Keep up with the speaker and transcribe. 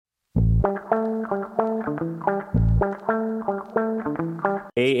Hey,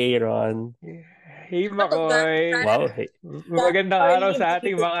 Aaron. Hey, Ano to, Makoy. Wow, hey. Magandang araw Charlie? sa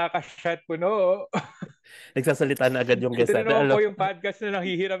ating mga ka-shot puno. Nagsasalita na agad yung guest Ito na natin. naman Alam, po yung podcast na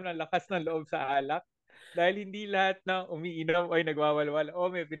nanghihiram ng lakas ng loob sa alak. Dahil hindi lahat ng umiinom ay nagwawalwal o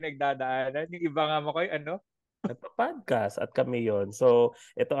may pinagdadaanan. Yung iba nga, Makoy, ano? podcast at kami yon. So,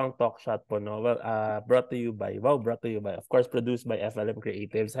 ito ang talk shot po, no? Well, brought to you by, of course, produced by FLM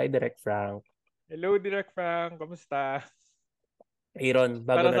Creatives. Hi, Direct Frank. Hello, Direk Frank. Kamusta? Aaron,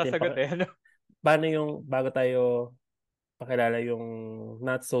 Para sasagot eh, ano? bago tayo pakilala yung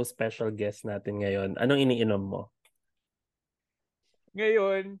not so special guest natin ngayon, anong iniinom mo?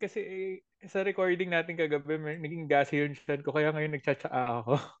 Ngayon, kasi sa recording natin kagabi, naging gassy yung chan ko. Kaya ngayon nagtsatsaa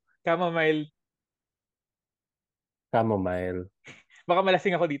ako. Chamomile. Chamomile. Baka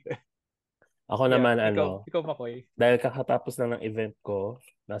malasing ako dito. Ako Yeah, naman, ikaw, Makoy. dahil kakatapos lang ng event ko,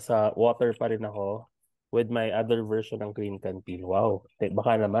 nasa water pa rin ako with my other version ng Clean Canteen. Wow,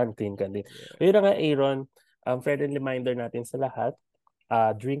 baka naman Clean Canteen. Yeah. Yun na nga, Aaron, friendly reminder natin sa lahat,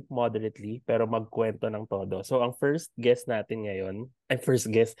 drink moderately pero magkwento ng todo. So ang first guest natin ngayon,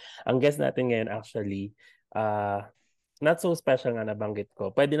 ang guest natin ngayon actually, not so special nga nabanggit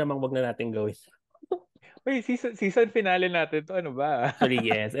ko. Pwede namang wag na natin gawin. Uy, season finale natin to, ano ba? Actually,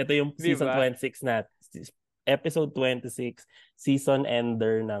 yes. Ito yung Di season ba? 26 na, episode 26, season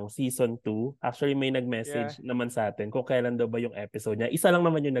ender ng season 2. Actually, may Yeah. nag-message naman sa atin kung kailan daw ba yung episode niya. Isa lang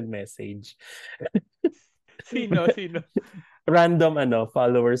naman yung nag-message. Sino? Random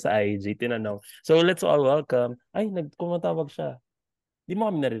follower sa IG, tinanong. So, let's all welcome. Ay, kumatawag siya. Di mo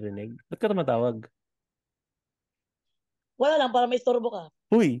kami naririnig? Ba't ka tumatawag? Wala lang, para may istorbo ka.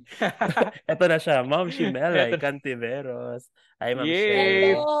 Huy! Eto na siya, Momshie Melai Eto. Cantiveros. Hi, Ma'am Yay!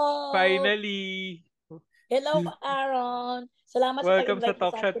 She. Hello! Finally! Hello, Aaron. Salamat sa Welcome sa pag-invite mo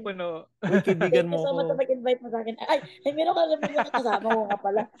Talk sa Shot akin. Puno. Uy, kaibigan Thank you mo so ko. much sa pag-invite mo sa akin. Ay, meron ka kasama ko nga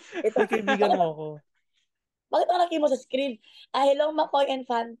pala. Ito, Uy, kaibigan bakit, mo ko. bakit ang laki mo sa screen? Hello, Makoy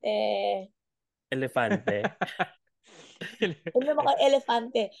Infante. Elefante. Hello, Makoy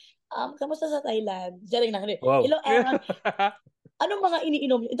Elefante. Kamusta sa Thailand? Diyan lang. Wow. Hello, Aaron. Anong mga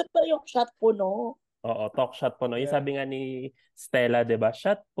iniinom niyo? Ito pala yung shot puno. Oo, talk shot po, no? Yung Yeah. sabi nga ni Stella, di ba?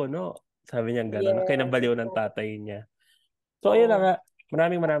 Shot po, no? Sabi niya gano'n. Yes. Kinabaliw ng tatay niya. So, ayun na Oo. nga.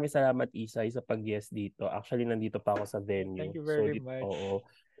 Maraming salamat, Isay, sa pag-guest dito. Actually, nandito pa ako sa Thank venue. you So, very much. oo.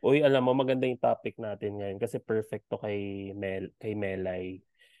 Uy, alam mo, maganda yung topic natin ngayon kasi perfect to kay Melay.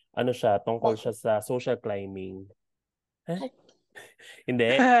 Ano siya, tungkol siya Bakit? sa social climbing. Huh? Ay,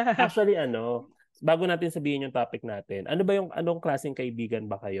 Hindi. Actually, bago natin sabihin yung topic natin, anong klaseng kaibigan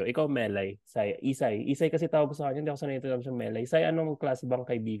ba kayo? Ikaw, Melay, Isay kasi tawag ko sa kanya, hindi ako sanay ito siya Melay. Isay, anong klase bang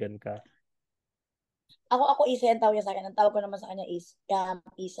kaibigan ka? ako isa ang tawag niya sa akin. Ang tawag ko naman sa kanya is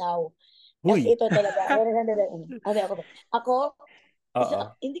Isaw. Kasi Huy! ito talaga. Kasi ako, Oo.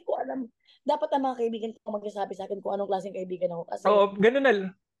 hindi ko alam. Dapat ang mga kaibigan ko magsasabi sa akin kung anong klaseng kaibigan ako. Kasi, Oo, ganun na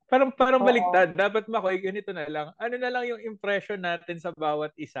lang. Parang oo, baliktad. Dapat Makoy, ganito na lang. Ano na lang yung impression natin sa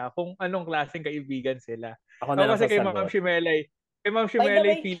bawat isa kung anong klaseng kaibigan sila. Ako na Ako lang kasi sasagot. Kay Ma'am by the Shimelay,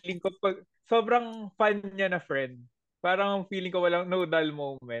 way, feeling ko sobrang fun niya na friend. Parang feeling ko walang no dull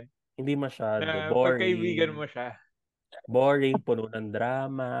moment Hindi masyado. na pagkaibigan Boring. mo siya. Boring, puno ng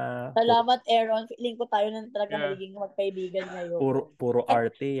drama. Puro, salamat Aaron. Feeling ko tayo na talaga Yeah. magiging magkaibigan puro, ngayon. puro At,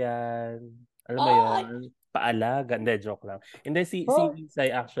 arte yan. Alam mo ay, yon, paalaga. Hindi, joke lang. Hindi, si oh,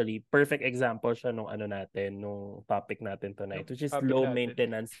 Isay actually, perfect example siya nung nung topic natin tonight, Yung which is topic low natin.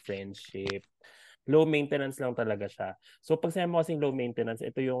 maintenance friendship. Low maintenance lang talaga siya. So pag sinabi mo kasing low maintenance,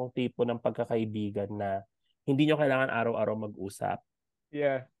 ito yung tipo ng pagkakaibigan na hindi nyo kailangan araw-araw mag-usap.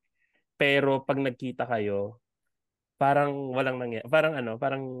 Yeah. Pero pag nagkita kayo, parang walang nangyari. Parang, alam mo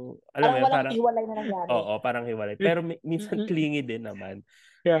parang yun, walang parang, hiwalay na nangyari. oo, parang hiwalay. Pero minsan clingy din naman.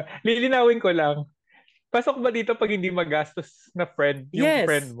 Yeah. Lilinawin ko lang. Pasok ba dito pag hindi magastos na friend yung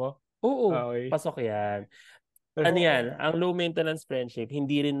friend Yes! mo? Oo, Okay. pasok yan. Ano Oo. yan, ang low maintenance friendship,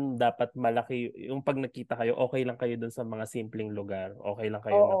 hindi rin dapat malaki, yung pag nakita kayo, okay lang kayo dun sa mga simpleng lugar. Okay lang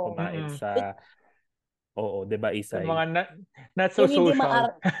kayo na Oo. kumain Mm-mm. sa, oo, 'di ba, Sa Isay? mga not so Yung hindi social.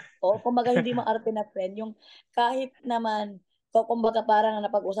 kumbaga hindi maarte na friend, yung kahit naman, kumbaga parang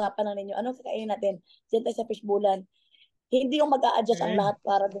napag-usapan lang ninyo, anong kakainin natin? Diyan tayo sa fishbowlan. Hindi yung mag-a-adjust ang Eh. lahat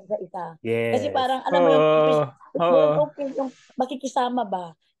para dun sa isa. Kasi Yes. parang, alam mo yung Oo. fishbowlan, Oo. okay, yung makikisama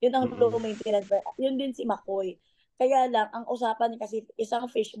ba? Yun ang low Mm-mm. maintenance. Yun din si Makoy. Kaya lang, ang usapan niya kasi isang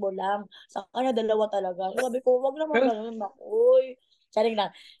fishbowl lang. Sa kanya, dalawa talaga. So, sabi ko, wag naman Well, ganun, Makoy. Charing lang.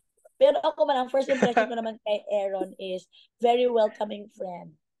 Pero ako man, ang first impression ko naman kay Aaron is very welcoming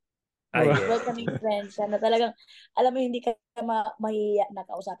friend. Yes. welcoming friend siya na talagang, alam mo, hindi ka mahihiya na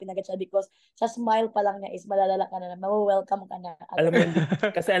kausapin agad siya because sa smile pa lang niya is malalala ka na, welcome ka na Alam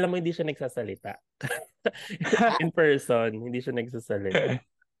agad. mo, hindi siya nagsasalita. In person, hindi siya nagsasalita.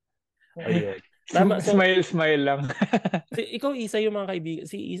 Ayun. Tama, so Smile lang. ikaw Isa yung mga kaibigan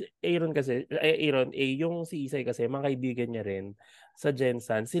Aaron kasi yung si Isay kasi mga kaibigan niya rin sa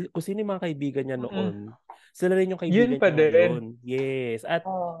Gensan. Kung sino yung mga kaibigan niya noon, sila rin yung Yun kaibigan pa niya din. ngayon. Yes. At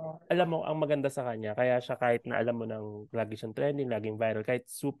Oh. alam mo, ang maganda sa kanya, kaya siya kahit na alam mo nang lagi siyang trending, laging viral, kahit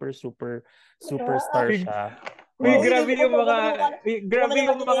superstar siya. Uy, Wow. grabe yung mga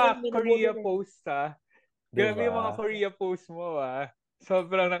Korea Minumulin eh. posts Grabe yung mga Diba? Korea posts mo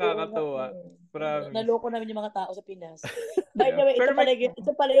Sobrang Oo nga nakakatuwa. eh. Promise. Naloko namin yung mga tao sa Pinas. By the way, Pero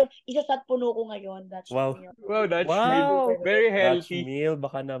ito pala yung isa-shot puno ko ngayon. Dutch Wow. meal. Dutch meal. Wow! Very Dutch healthy. meal,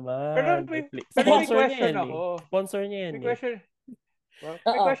 baka Pero naman. may Sponsor niya question yan eh. ako. Sponsor niya yan May eh. question.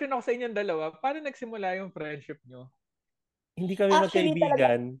 May Oo. question ako sa inyong dalawa. Paano nagsimula yung friendship nyo? Hindi kami Actually, talaga,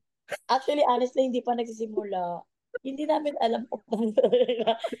 magkaibigan. honestly, hindi pa nagsisimula. Hindi namin alam kung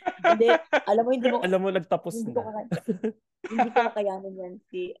hindi, alam mo, Alam mo, nagtapos hindi ko na. hindi ko kakayanin yan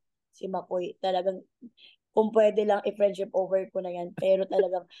si Makoy. Talagang, kung pwede lang i-friendship over ko na yan. Pero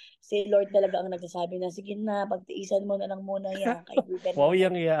talagang, si Lord talaga ang nagsasabi na, sige na, pagtiisan mo na lang muna yan, kaibigan Wow, natin.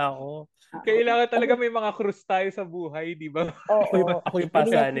 yang-iya ako. Kailangan talaga may mga cruise tayo sa buhay, di ba? Oo. Ako yung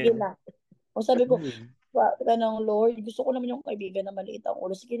Sabi niya, sige pasanin. na. O sabi ko, Hmm. Ganong Lord, gusto ko naman yung kaibigan na maliit ang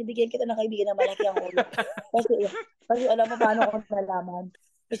ulo. Sige, bigyan kita ng kaibigan na malaki ang ulo. Kasi alam mo paano ko nalaman?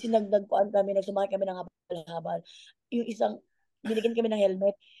 Kasi nagdagpuan kami, nagsumakay kami ng habal-habal. Yung isang, binigyan kami ng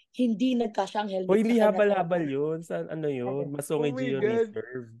helmet, hindi nagkasya ang Hoy, helmet sa hindi kanya. habal-habal yun. Sa ano Ano? yun? Oh Masungay my Geo God.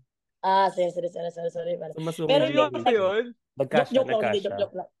 Reserve. Sorry. Pala. Sa Masungay Pero hindi, Geo Seryoso Reserve. yun? joke lang, hindi, Nagkasya.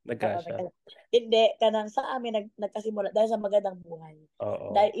 joke lang. Nagkasya. Hindi, kanang sa amin, nagkasimula dahil sa magandang buhay.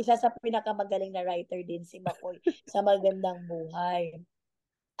 Oo. Dahil isa sa pinakamagaling na writer din si Makoy sa magandang buhay.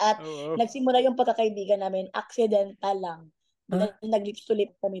 At Oo. nagsimula yung pagkakaibigan namin, accidental lang. Ha? Nag-lips to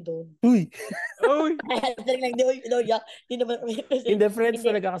lip kami doon. Uy! Uy! Hindi, friends Hindi,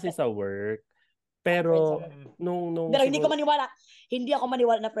 talaga kasi sa work. friends sa Pero, work. nung Pero hindi ko siguro, maniwala. Hindi ako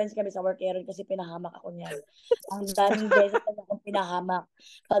maniwala na friends kami sa work, Aaron, kasi pinahamak ako niyan. Ang daming beses na akong pinahamak.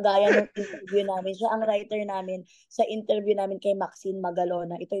 Kagaya nung interview namin. Siya ang writer namin sa interview namin kay Maxine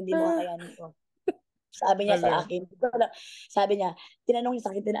Magalona. Ito hindi mo kakayanin ko. Sabi niya sa Hala. akin, sabi niya, tinanong niya sa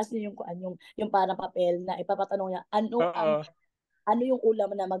akin, tinaas niya yung parang papel na ipapatanong niya, Oo. ano yung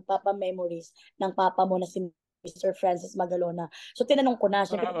ulam na magpapa-memories ng papa mo na si Mr. Francis Magalona. So, tinanong ko na,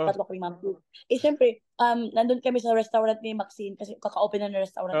 syempre, Oo. tatlo ko yung ma'am. Syempre, nandun kami sa restaurant ni Maxine kasi kaka-open na ng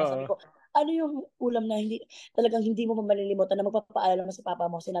restaurant na. Sabi Oo. ko, ano yung ulam na talagang hindi mo malilimutan na magpapaalam mo sa papa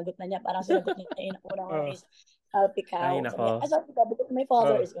mo? Sinagot na niya, parang sinagot niya yung unang Oo. is salpikaw. ay Sabi niya, nako. salpikaw, because my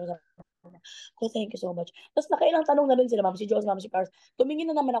father Oo. is oh, thank you so much. Tapos nakailang tanong na rin sila, ma'am, si Jones, ma'am, si Cars. Tumingin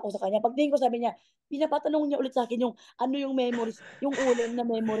na naman ako sa kanya. Pagtingin ko, sabi niya, pinapatanong niya ulit sa akin yung ano yung memories, yung ulam na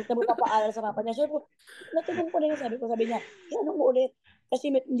memories na magpapaaral sa papa niya. So, natanong ko na yun, sabi niya, tinanong mo ulit. Kasi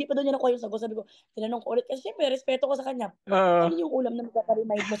hindi pa doon niya nakuha yung sagot. Sabi ko, tinanong ko ulit. Kasi syempre, respeto ko sa kanya. Oo. Ano yung ulam na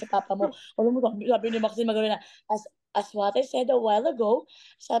magpapa-remind mo sa papa mo? Alam mo, sabi ni Maxine Magano na, as what I said a while ago,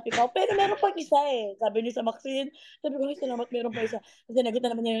 sabi ko, pero meron pang isa eh. Sabi niya sa Maxine, sabi ko, ay, salamat, meron pa isa. Kasi nagot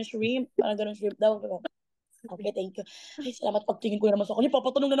na naman niya yung shrimp, parang ganun shrimp daw. Okay, thank you. Ay, salamat, pagtingin ko naman sa kanya.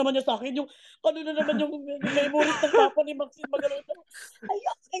 Papatanong na naman niya sa akin yung, ano na naman yung memories ng papa ni Maxine Magano. Ay,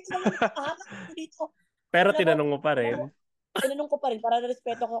 ay, talagang nakakakas dito. Pero Alam mo, tinanong mo pa rin. tinanong ko pa rin para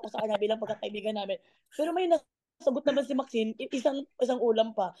na-respeto ko sa kanya bilang pagkakaibigan namin. Pero may nasagot naman si Maxine, isang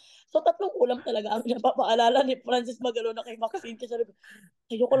ulam pa. So, tatlong ulam talaga ang napapaalala ni Francis Magalona kay Maxine. Kasi sabi ko,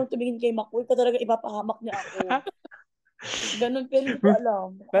 ayoko nang tumingin kay Makoy ka talaga ipapahamak niya ako. Ganun, pero hindi ko alam.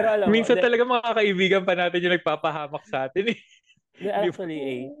 Pero alam mo, Minsan talaga mga kaibigan pa natin yung nagpapahamak sa atin eh. Di ba?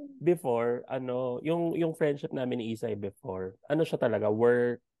 actually before, yung friendship namin ni Isay before, siya talaga,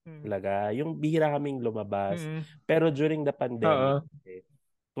 work talaga. Yung bihira kaming lumabas. Mm. Pero during the pandemic, Oo.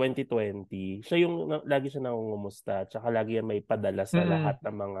 2020, siya yung lagi siya nangungumusta, tsaka lagi yan may padala sa lahat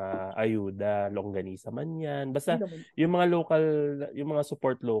ng mga ayuda, longganisa man yan. Basta yung mga local, yung mga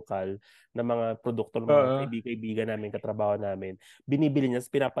support local na mga produkto ng mga Oo. kaibigan namin, katrabaho namin, binibili niya,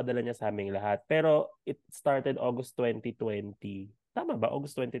 pinapadala niya sa aming lahat. Pero it started August 2020. Tama ba?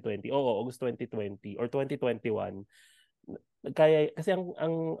 August 2020? Oo, August 2020 or 2021. Kaya kasi ang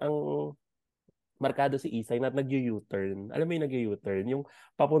markado si Isay na nag-U-turn. Alam mo yung nag-U-turn? Yung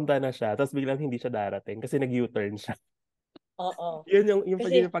papunta na siya, tapos biglang hindi siya darating kasi nag-U-turn siya. Oo. Yun yung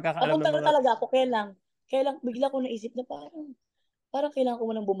Kasi, pagkakaalam ng papunta na mga... talaga ako, kaya lang bigla ko naisip na parang, parang kailangan ko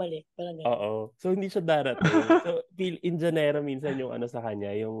munang bumalik. Parang gano'n. Oo. So, hindi siya darating. So, in Janeiro minsan yung ano sa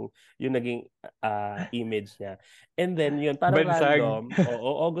kanya, yung naging image niya. And then, yun, parang Bansag. random.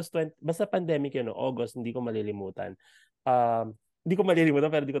 Oo, August 20, basta pandemic yun, no? August, hindi ko malilimutan. Hindi ko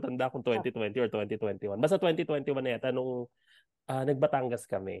malilimutan, pero hindi ko tanda kung 2020 or 2021. Basta 2021 na yata, nung nagbatangas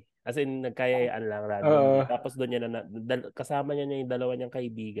kami. As in, nagkayayaan lang randomly. Oo. Tapos doon niya kasama niya yung dalawa niyang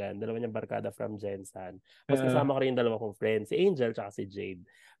kaibigan, dalawa niyang barkada from Jensan. Mas Oo. kasama ko rin yung dalawa kong friends, si Angel tsaka si Jade.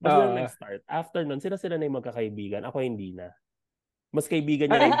 Mas doon Oo. nag-start. After nun, sila na yung magkakaibigan. Ako hindi na. Mas kaibigan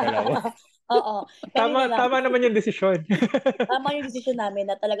niya na Ay, yung dalawa. Oo. Kami na tama, lang. tama naman yung desisyon. Tama yung desisyon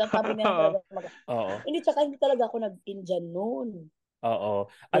namin na talagang kami na lang Oo. talaga Oo. hindi talaga ako nag-Indian noon. Oo.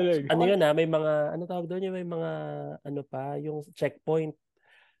 At Talaga. ano yun may mga, ano tawag doon, yung may mga, ano pa, yung checkpoint.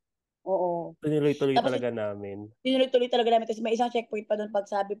 Oo. Tinuloy-tuloy Tapos talaga namin. tinuloy-tuloy talaga namin kasi may isang checkpoint pa doon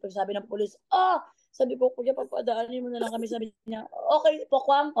pagsabi ng pulis, sabi ko, kuya, papadaanin mo na lang kami. Sabi niya, okay,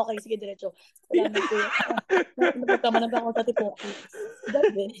 pokwang, okay, sige, diretso. Salamat, kuya. Napagkamanan pa ako sa tipoki. The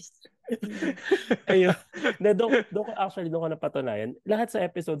best. Ayun. Doon ko napatunayan. Lahat sa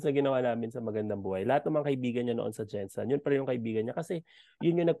episodes na ginawa namin sa Magandang Buhay, lahat ng mga kaibigan niya noon sa Jensen, yun pa rin yung kaibigan niya kasi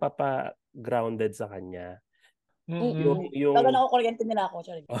yun yung nagpapa-grounded sa kanya. Mm-mm. Talaga nakukuryente nila ako.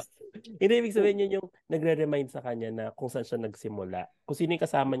 Sorry. Hindi, ibig sabihin yun yung nagre-remind sa kanya na kung saan siya nagsimula. Kung sino yung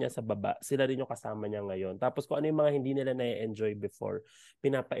kasama niya sa baba, sila rin yung kasama niya ngayon. Tapos kung ano yung mga hindi nila na-enjoy before,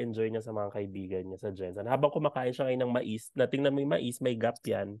 pinapa-enjoy niya sa mga kaibigan niya sa Jensen. Habang kumakain siya ngayon ng mais, natingnan mo yung mais, may gap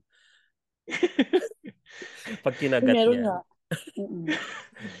yan. Pag kinagat Meron niya. nga.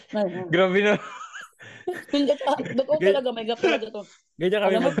 Meron. Grabe na. Hindi, totoo talaga, may gap talaga to. Ganyan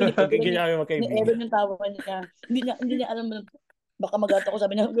kami Alam mo, pinipatuloy ganyan kami ni magkaibigan. Evan yung tawa niya. Hindi niya alam na baka magata ko.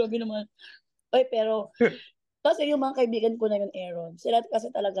 Sabi niya, grabe naman. Ay, pero, kasi yung mga kaibigan ko na yun, Aaron, sila kasi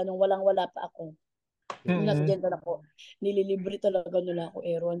talaga nung walang-wala pa ako, nung nasa Mm-mm. Jensen ako, nililibre talaga nila ako,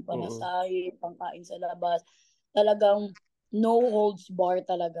 Aaron, Oo. pamasahe, pangkain sa labas. Talagang no holds bar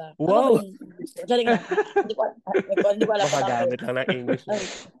talaga. Tama ba Wow! yung Sorry lang. Hindi ko alam Baka kung tama yun. gamit lang ng English ng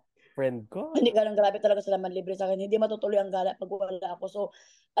friend ko. Hindi ganun grabe talaga sila manlibre sa akin. Hindi matutuloy ang gala pag wala ako. So,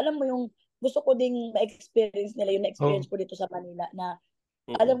 alam mo yung gusto ko ding ma-experience nila yung Oh. na-experience ko dito sa Manila na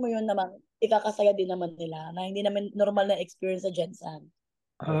Mm. alam mo yun naman, ikakasaya din naman nila na hindi naman normal na experience sa Jensan.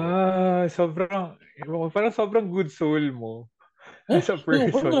 Sobrang, parang sobrang good soul mo Huh? as a Yung parang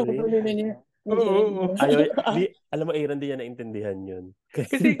person. nakapulili niya. Oo. Alam mo, Aaron, di niya naintindihan yun. Kaya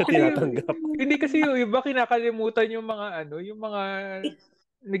hindi Kasi, na tinatanggap. hindi kasi yung iba kinakalimutan yung mga yung mga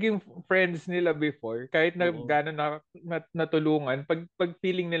naging friends nila before, kahit na Oo. gano'n natulungan, pag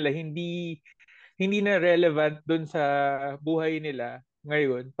feeling nila hindi na relevant doon sa buhay nila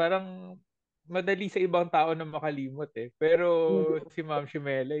ngayon, parang madali sa ibang tao na makalimot eh. Pero si Ma'am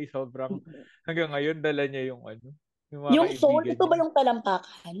Shimelay, sobrang hanggang ngayon dala niya yung mga Yung soul, kaibigan ito ba niya. yung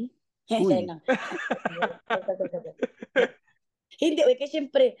talampakan? Sorry Uy, lang. Hindi, kasi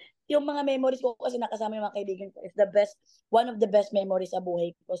syempre, yung mga memories ko kasi nakasama yung mga kaibigan ko is one of the best memories sa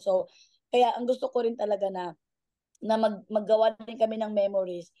buhay ko. So, kaya ang gusto ko rin talaga na maggawa din kami ng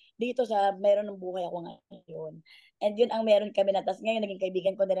memories dito sa meron ng buhay ako ngayon. And yun ang meron kami na. Tapos ngayon, naging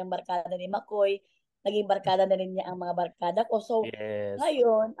kaibigan ko na rin ang barkada ni Makoy. Naging barkada na rin niya ang mga barkada ko. So, yes.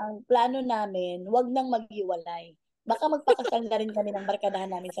 ngayon, ang plano namin, wag nang maghiwalay. Baka magpakasal na rin kami ng barkadahan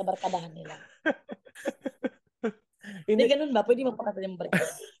namin sa barkadahan nila. Hindi, Hindi, ganun ba? Pwede magpakasal yung barkada.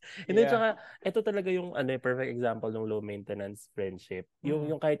 hindi, Yeah. tsaka, ito talaga yung perfect example ng low maintenance friendship. Yung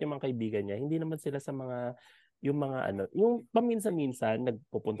kahit yung mga kaibigan niya, hindi naman sila sa mga, yung paminsan-minsan,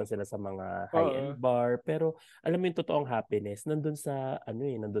 nagpupunta sila sa mga high-end Oo. bar, pero alam mo yung totoong happiness, nandun sa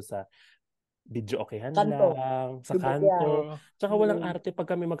video okehan Kanto. lang, sa Diba? Yeah. kanto, Oo. tsaka walang arte pag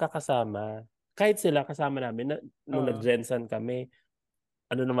kami magkakasama. Kahit sila kasama namin, nung Oo. nag-Jensan kami,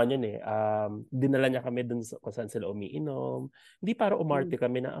 ano naman yun dinala niya kami dun sa kung saan sila umiinom. Hindi para umarte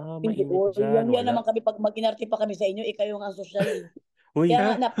kami na, Hindi, mainit dyan, yan wala. naman kami pag mag-inarte pa kami sa inyo, ikaw yung ang social eh. Uy,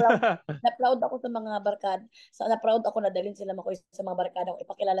 Kaya nga, na-proud ako sa mga barkada. Na-proud ako na dalhin sila Makoy sa mga barkada ko,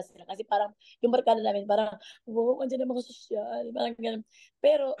 ipakilala sila. Kasi parang, yung barkada namin, parang, wow, andyan ang mga social. Parang ganun.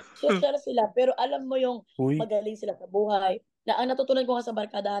 Pero, social sila. Pero alam mo yung uy, magaling sila sa buhay. Na ang natutunan ko nga sa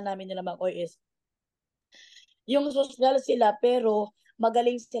barkadahan namin nila Makoy is, yung social sila, pero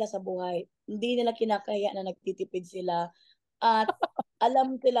magaling sila sa buhay. Hindi nila kinakaya na nagtitipid sila. At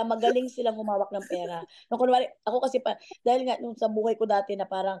alam sila, magaling silang humawak ng pera. Nung kunwari, ako kasi dahil nga nung sa buhay ko dati na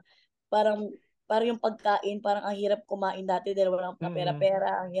parang, parang yung pagkain, parang ang hirap kumain dati dahil walang Mm.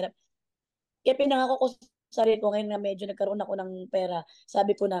 kapera-pera, ang hirap. Kaya pinangako ko sa sarili ko ngayon na medyo nagkaroon ako ng pera.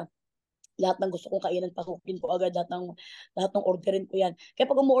 Sabi ko na, lahat ng gusto kong kainan, pasukin ko agad, lahat ng orderin ko yan. Kaya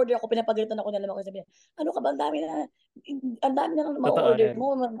pag umu-order ako, pinapagalitan ako nila kasi sabi, ano ka ba, ang dami na lang Totoo ma-order yan.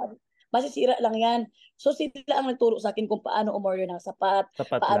 mo, masisira lang yan. So sila ang nagturo sa akin kung paano umorder ng sapat,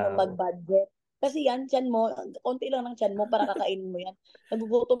 Sapat paano lang. mag-budget. Kasi yan, tiyan mo, konti lang ng tiyan mo para kakainin mo yan.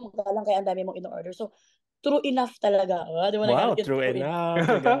 Nagugutom ka lang kaya ang dami mong in-order. So, true enough talaga. Di mo Wow, nagamit yung true enough.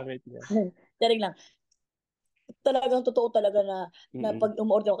 Nagamit niya. Daring lang. Talagang totoo talaga na Mm-mm. pag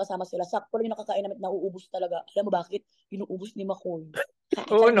umorder ako kasama sila, sakto lang yung nakakain namin, nauubos talaga. Alam mo bakit? Inuubos ni Makoy.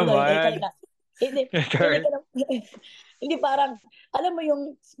 Oo Sabi ko, naman. hindi, hindi ka lang, hindi parang, alam mo yung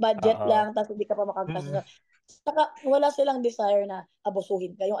budget Oo. lang, tapos hindi ka pa makagkasa. Saka wala silang desire na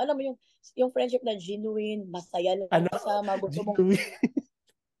abusuhin ka. Yung alam mo yung friendship na genuine, masaya lang Ano? kasama, gusto mong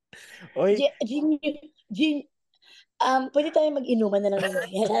Oy, pwede tayo mag-inuman na lang ng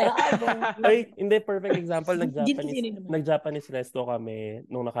oy, hindi, perfect example. gin kasi yun inuman. Nag-Japanese resto kami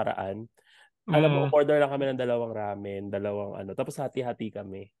nung nakaraan. Alam mo, Mm. order lang kami ng 2 ramen, 2 tapos hati-hati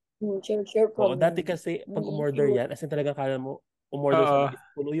kami. Share Oo, kami. dati kasi pag umorder Cute. yan, as in talagang kala mo, umorder sa Oo.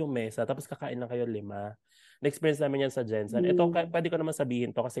 puno yung mesa, tapos kakain lang kayo 5. Na-experience namin yan sa Jensen. Ito, Mm. pwede ko naman sabihin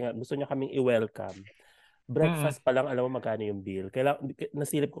to kasi nga gusto niya kaming i-welcome. Mm. Breakfast pa lang, alam mo magkano yung bill.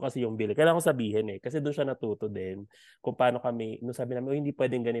 Nasilip ko kasi yung bill. Kailangan ko sabihin kasi doon siya natuto din kung paano kami, nung sabi namin, hindi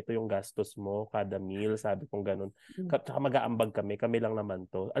pwedeng ganito yung gastos mo kada meal, sabi kong ganun. Tsaka mag-aambag kami lang naman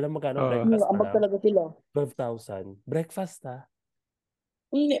to. Alam mo magkano breakfast pa Ambag lang? talaga sila. 12,000. Breakfast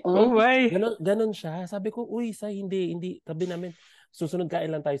Hindi, Oh my. Ganon siya. Sabi ko, uy, hindi. Sabi namin, susunod kain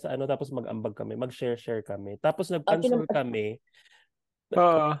lang tayo sa tapos mag-ambag kami, mag-share kami. Tapos akin nag-cancel kami,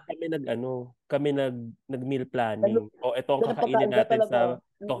 Oo. nag-meal planning. O, ito ang ganun kakainin pagkaiba natin talaga.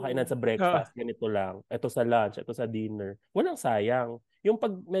 ito ang kakainin sa Ah. breakfast, ganito lang. Ito sa lunch, ito sa dinner. Walang sayang. Yung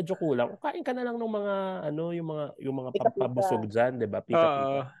pag medyo kulang, kain ka na lang ng mga, yung mga Pika-pika. pampabusog dyan, di ba? Oo.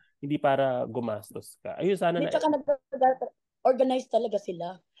 Pika-pika. Hindi para gumastos ka. Ayun, sana Hindi, na, tsaka organized talaga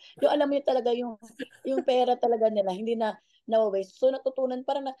sila. Yung alam mo yun talaga, yung pera talaga nila, hindi na waste. So natutunan,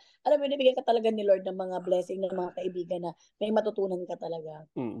 parang alam mo yun, nabigyan ka talaga ni Lord ng mga blessing ng mga kaibigan na may matutunan ka talaga.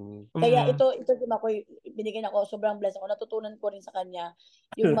 mm Kaya Mm. ito si Makoy, binigyan ako, sobrang blessed ako. Natutunan ko rin sa kanya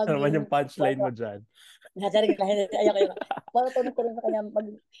yung naman maging, yung punchline mo dyan. ayoko. Matutunan ko rin sa kanya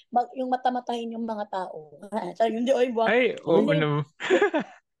yung matamatahin yung mga tao. Hindi, buwang. Ay, oo Uy, Hindi, naman.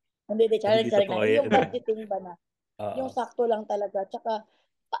 hindi, hindi charing totoo lang. Yung yan. budgeting ba na, yung Oo. sakto lang talaga. Tsaka,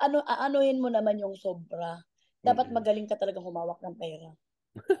 aanuhin mo naman yung sobra. Dapat Mm-mm. magaling ka talagang humawak ng pera.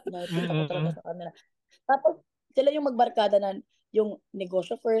 Nakikita ko talaga Mm. sa kanila. Tapos, sila yung magbarkada na yung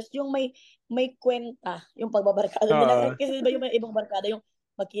negosyo first, yung may kwenta, yung pagbabarkada nila. Oo. Kasi diba yung may ibang barkada, yung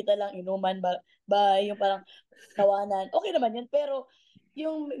magkita lang, inuman, yung parang tawanan. Okay naman yun, pero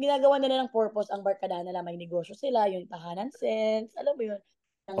yung ginagawa nila ng purpose ang barkada nila, may negosyo sila, yung tahanan sense, alam mo yun.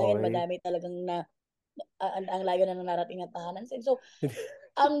 Ngayon, Oy. madami talagang ang layo na ng narating ng tahanan sense. So,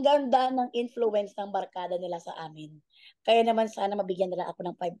 ang ganda ng influence ng barkada nila sa amin. Kaya naman sana mabigyan nila ako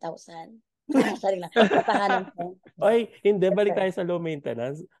ng 5,000. Sorry lang. Sa tahanan ko. Oy, hindi. Balik tayo sa low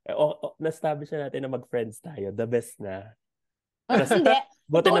maintenance. Na-establish na natin na mag-friends tayo. The best na. Hindi.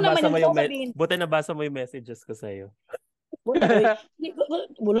 Buti Totoo naman nabasa yung mo yung totoo sabihin. buti nabasa mo yung messages ko sa'yo. Buti, oy.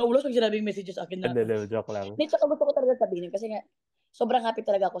 Ulo-ulo pag sinabing messages sa akin na. Hindi, joke lang. Hindi, tsaka gusto ko talaga sabihin kasi nga, sobrang happy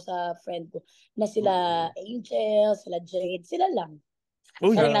talaga ako sa friend ko na sila Mm-mm. Angel, sila Jade, sila lang.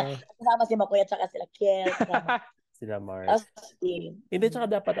 Uy, Sorry na, kasama si Makoy at saka sila Kiel, kasama. sila Mark. Tapos, Hindi, tsaka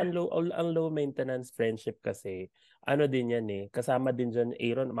dapat ang low maintenance friendship kasi, ano din yan kasama din dyan,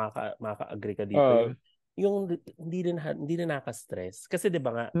 Aaron, makaka-agree ka dito, Oo. yung hindi rin nakaka-stress. Kasi di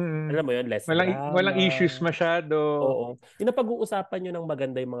ba nga, Mm. alam mo yun, less Walang drama. issues masyado. Oo. Yung napag-uusapan nyo ng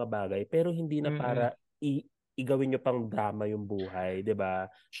maganda yung mga bagay, pero hindi na Mm. para igawin nyo pang drama yung buhay, di ba?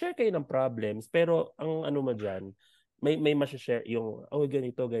 Share kayo ng problems, pero ang ano mo dyan, may share yung,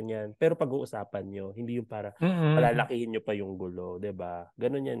 ganito, ganyan. Pero pag-uusapan nyo, hindi yung para Mm. palalakihin nyo pa yung gulo, di ba?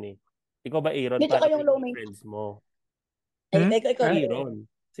 Ganun yan Ikaw ba, Aaron, hindi, tsaka paano ba yung yung low mga maintenance. friends mo? Ikaw, Ah, Aaron.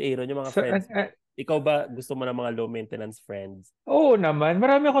 Si Aaron, yung mga so, friends mo. Ikaw ba, gusto mo ng mga low maintenance friends? oo naman.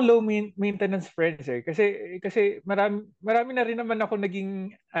 Marami akong low maintenance friends eh. Kasi marami na rin naman ako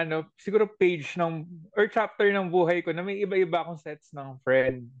naging siguro page ng or chapter ng buhay ko na may iba-iba akong sets ng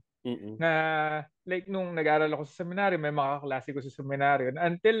friend. Mm-mm. Na like nung nag-aaral ako sa seminaryo, may mga kaklase ko sa seminaryo.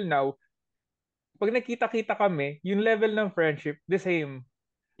 Until now, pag nakita-kita kami, yung level ng friendship, the same.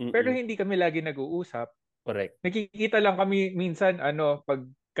 Pero Mm-mm. hindi kami lagi nag-uusap. Correct. Nakikita lang kami minsan pag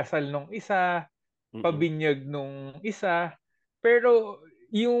kasal nung isa, Mm-mm. pabinyag nung isa. Pero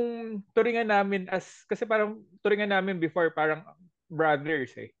yung turingan namin kasi parang turingan namin before parang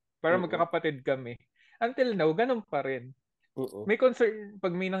brothers eh. Parang Mm-mm. magkakapatid kami. Until now, ganun pa rin. may concern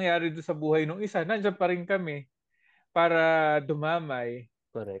pag may nangyari doon sa buhay nung isa, nandiyan pa rin kami para dumamay.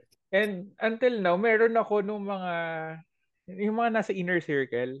 Correct. And until now, meron ako yung mga nasa inner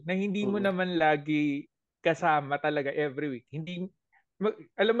circle na hindi mo naman lagi kasama talaga every week. Hindi,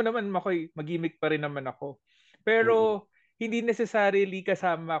 alam mo naman, Makoy, mag-gimmick pa rin naman ako. Pero, hindi necessarily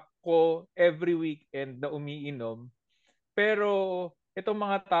kasama ko every weekend na umiinom. Pero, itong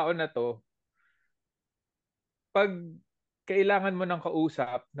mga tao na to, pag kailangan mo ng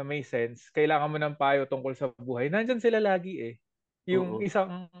kausap na may sense, kailangan mo ng payo tungkol sa buhay, nandyan sila lagi eh. Yung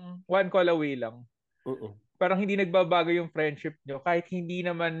isang one call away lang. Parang hindi nagbabago yung friendship nyo kahit hindi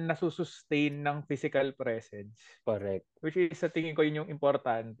naman nasusustain ng physical presence. Correct. Which is sa tingin ko yun yung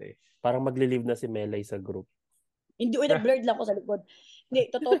importante. Parang maglilive na si Melay sa group. Hindi, nag-blurred lang ako sa likod. Hindi,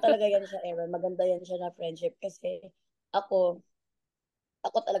 totoo talaga yan siya, Aaron. Maganda yan siya na friendship kasi ako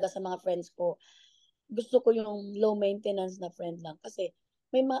talaga sa mga friends ko, gusto ko yung low maintenance na friend lang kasi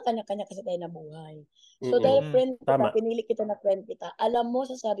may mga kanya-kanya kasi tayo na buhay. So dahil friend kita, pinili kita na friend kita, alam mo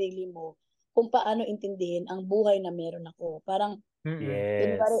sa sarili mo kung paano intindihin ang buhay na meron ako. Parang,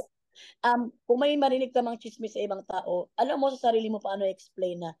 kunwari, kung may marinig ka mang chismis sa ibang tao, alam mo sa sarili mo paano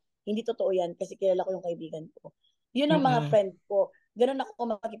explain na hindi totoo yan kasi kilala ko yung kaibigan ko. Yun ang mga friends ko. Ganun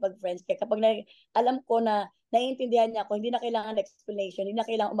ako makikipag-friends. Kaya kapag alam ko na naiintindihan niya ako, hindi na kailangan explanation, hindi na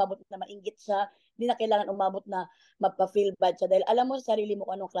kailangan umabot na mainggit siya, hindi na kailangan umabot na mapa-feel bad siya dahil alam mo sa sarili mo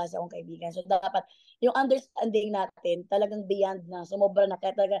kung anong klase akong kaibigan. So dapat yung understanding natin talagang beyond na, sumobra na,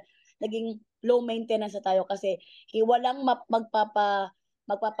 kaya talaga naging low maintenance na tayo kasi walang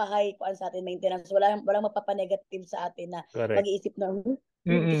magpapa-high kuan sa atin maintenance. Walang magpapa-negative sa atin na mag-iisip na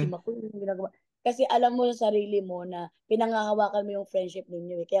kasi ginagawa. Kasi alam mo sa sarili mo na pinangahawakan mo yung friendship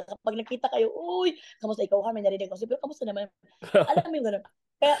ninyo. Kaya kapag nakita kayo, uy, kamusta ikaw kami, narinig ko. Pero kamusta naman? Alam mo yung gano'n.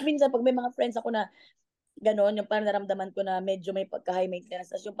 Kaya minsan pag may mga friends ako na gano'n, yung parang naramdaman ko na medyo may pagka-high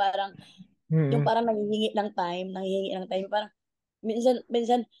maintenance. Yung parang nanghihingi ng time. Parang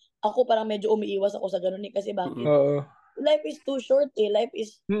minsan ako parang medyo umiiwas ako sa gano'n kasi bakit? Life is too short eh. Life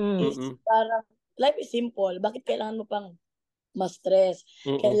is simple. Bakit kailangan mo pang ma-stress?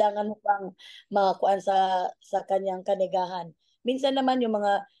 Kailangan mo pang makuan sa kanyang kanigahan. Minsan naman yung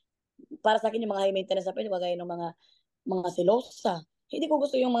mga, para sa akin yung mga high maintenance na friend, kagaya ng mga selosa. Hindi ko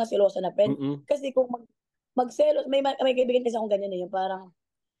gusto yung mga selosa na friend. Kasi kung magselos, may kaibigan kasi akong ganyan eh, yung parang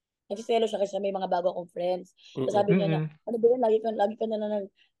nagsiselo siya kasi may mga bago akong friends. So sabi niya na, ano ba yun, lagi ka na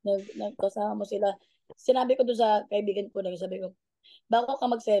nagkasama mo sila. Sinabi ko doon sa kaibigan ko na, sabi ko, bago ka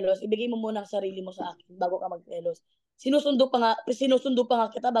magselos, ibigay mo muna ang sarili mo sa akin bago ka magselos. Sinusundo pa nga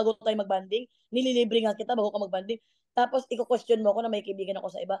kita bago tayo magbanding. Nililibre nga kita bago ka magbanding. Tapos i-question mo ako na may kaibigan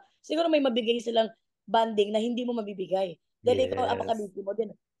ako sa iba. Siguro may mabigay silang banding na hindi mo mabibigay. Dahil ikaw apaka-busy mo din.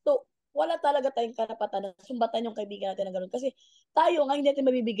 So, wala talaga tayong karapatan na sumbatan yung kaibigan natin na gano'n. Kasi tayo nga hindi natin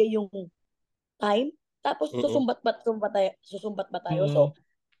mabibigay yung time. Tapos susumbat ba tayo? So,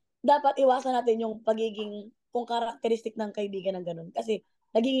 dapat iwasan natin yung pagiging kung karakteristik ng kaibigan ng ganun. Kasi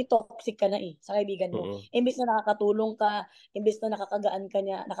naging toxic ka na sa kaibigan mo. Imbis na nakakatulong ka, imbis na nakakagaanan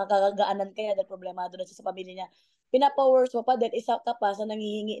ka niya dahil problemado na siya sa pamilya niya, pinapa-worse mo pa dahil isa ka pa sa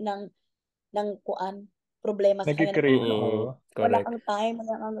nangihingi ng problema sa kanya. Wala kang time,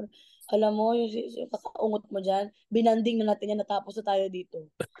 alam mo, yung kakaungot mo dyan, binanding na natin yan, natapos na tayo dito.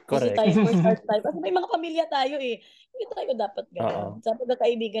 Kasi tayo first start tayo. Kasi may mga pamilya tayo Hindi tayo dapat gano'n. Sa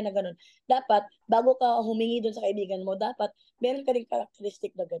pagkakaibigan na gano'n. Dapat, bago ka humingi doon sa kaibigan mo, dapat meron ka rin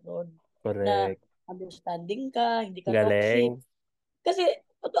characteristic na gano'n. Na understanding ka, hindi ka toxic. Kasi,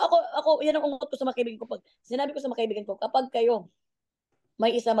 ako, yan ang ungot ko sa mga kaibigan ko. Sinabi ko sa mga kaibigan ko, kapag kayo,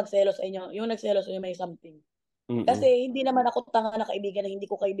 may isa magselos sa inyo, yung nagselos sa inyo may something. Kasi hindi naman ako tanga na kaibigan na hindi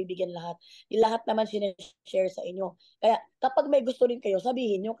ko kayo bibigyan lahat. Lahat naman sinishare sa inyo. Kaya kapag may gusto rin kayo,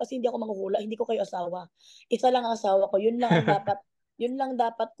 sabihin nyo kasi hindi ako manghuhula, hindi ko kayo asawa. Isa lang ang asawa ko, yun lang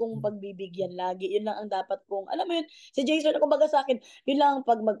dapat kong pagbibigyan lagi. Yun lang ang dapat kong, alam mo yun, si Jason, kumbaga sa akin, yun lang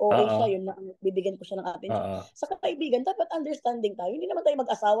pag mag-OA siya, yun lang bibigyan ko siya ng attention. Sa kaibigan, dapat understanding tayo. Hindi naman tayo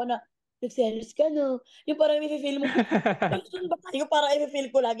mag-asawa na nagselos ka, no? Yung parang i-feel mo, gusto ba tayo para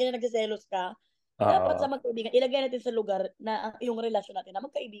i-feel ko lagi na nagselos ka? Dapat sa magkaibigan, ilagay natin sa lugar na yung relasyon natin na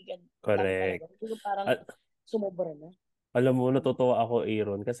magkaibigan. Correct. Yung parang sumobra na. Alam mo, natutuwa ako,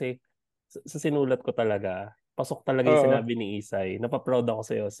 Aaron, kasi sa sinulat ko talaga, pasok talaga yung sinabi ni Isay. Napaproud ako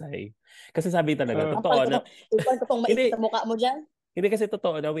sa iyo, Sai. Kasi sabi talaga, totoo na. Ito tong maisip sa mukha mo dyan? Hindi kasi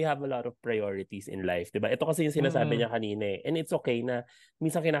totoo na we have a lot of priorities in life, 'di ba? Ito kasi yung sinasabi niya kanina eh. And it's okay na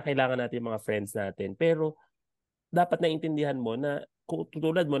minsan kinakailangan natin yung mga friends natin. Pero dapat naintindihan mo na kung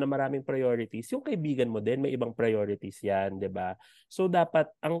tulad mo na maraming priorities, yung kaibigan mo din may ibang priorities yan, 'di ba? So dapat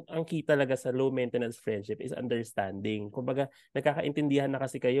ang key talaga sa low maintenance friendship is understanding. Kumbaga, nagkakaintindihan na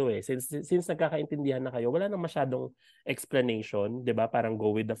kasi kayo eh. Since nagkakaintindihan na kayo, wala nang masyadong explanation, 'di ba? Parang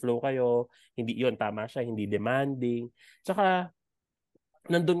go with the flow kayo. Hindi 'yon tama siya, hindi demanding. Tsaka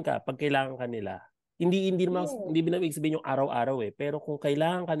nandun ka pag kailangan ka nila. Hindi ibig sabihin yung araw-araw eh, pero kung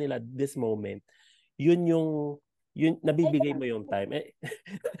kailangan ka nila this moment, yun nabibigay mo yung time. Eh,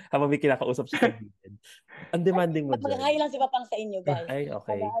 habang may kinakausap sa kaibigan. Ang demanding mo Mag-hi dyan. lang si Papang sa inyo, guys. Ay,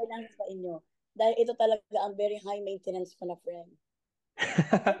 okay. Mag-hi lang sa inyo. Dahil ito talaga ang very high maintenance ko na friend.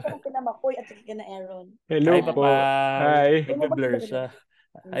 Ay, parang kina Makoy at saka kina Aaron. Hello Ay, po. Papang. Hi. Nagbe-blur siya.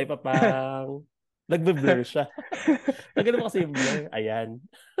 Ay, Papang. Nagbe-blur siya. Tagal mo kasi yung blur. Ayan.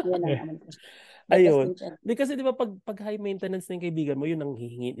 Yan ang aman ko. Ayun. Di kasi di ba pag high maintenance ng kaibigan mo, yun ang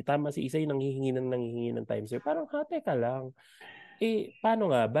hihingi. Tama si Isa, yung nanghihingi ng time sir. Parang ka lang. Eh,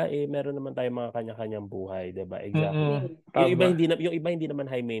 paano nga ba? Eh, meron naman tayong mga kanya-kanyang buhay, di ba? Exactly. Tama. Yung iba hindi naman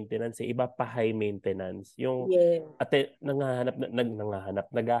high maintenance, eh. Iba pa high maintenance. Yung naghahanap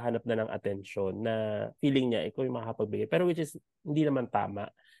na ng atensyon na feeling niya ikaw yung makapagbigay. Pero which is hindi naman tama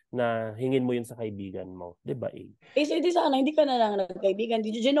na hingin mo yun sa kaibigan mo, 'di ba? Eh, so di sana hindi ka na lang nagkaibigan,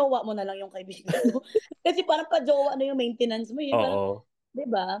 di ginawa mo na lang yung kaibigan mo. Kasi parang pa-jowa na yung maintenance mo, eh. Parang, Oo.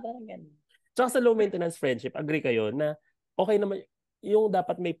 'di ba? Parang ganun. Tsaka sa low maintenance friendship, agree kayo na okay naman yung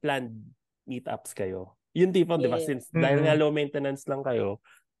dapat may planned meetups kayo. Yung tipo, di ba? Since dahil nga low maintenance lang kayo,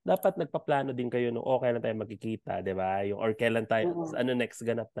 dapat nagpaplano din kayo nung okay lang tayo magkikita, di ba? Yung or kailan tayo, ano next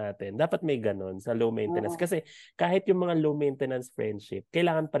ganap natin. Dapat may ganun sa low maintenance. Kasi kahit yung mga low maintenance friendship,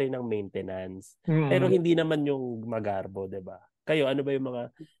 kailangan pa rin ng maintenance. Pero hindi naman yung magarbo, di ba? Kayo, ano ba yung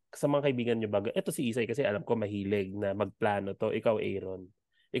mga sa mga kaibigan nyo bago? Ito si Isay kasi alam ko mahilig na magplano to. Ikaw, Aaron.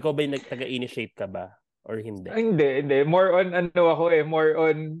 Ikaw ba yung taga-initiate ka ba? Or hindi? Ay, hindi. More on more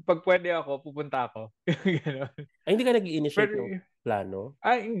on pag pwede ako, pupunta ako. Ganon. Ay, hindi ka nag-initiate ng plano?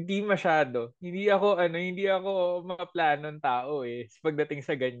 Hindi masyado. Hindi ako maplanong tao eh, pagdating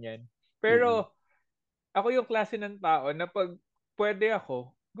sa ganyan. Pero, ako yung klase ng tao na pag pwede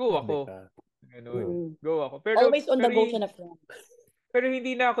ako, go ako. Ganun. Go ako. Pero, always on the go siya na friend. Pero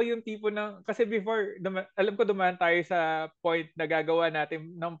hindi na ako yung tipo ng, kasi before, alam ko dumaan tayo sa point na gagawa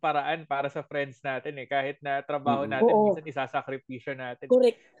natin ng paraan para sa friends natin eh. Kahit na trabaho natin, minsan isasakripisyo natin.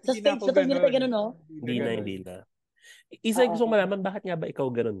 Correct. Hindi na ako ganun. No? Hindi na. Isa gusto kong malaman, bakit nga ba ikaw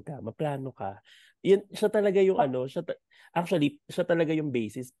ganun ka? Maplano ka? Yun, siya talaga yung actually, siya talaga yung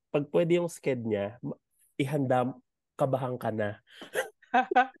basis. Pag pwede yung sked niya, ihanda, kabahan ka na.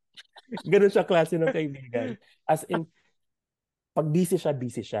 Ganun siya klase ng kaibigan. As in, pag busy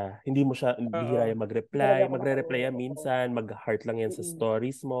siya. Hindi mo siya bihira yung mag-reply. Magre-reply yan minsan, mag-heart lang yan sa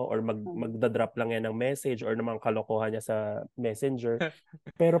stories mo, or magdadrop lang yan ng message, or namang kalokohan niya sa messenger.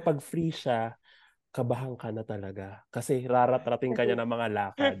 Pero pag free siya, kabahan ka na talaga. Kasi raratrating ka niya ng mga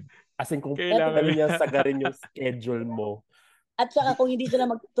lakad. As in, kung paano niya sagarin yung schedule mo. At saka kung hindi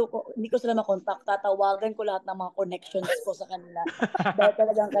ko sila makontak, tatawagan ko lahat ng mga connections ko sa kanila. Dahil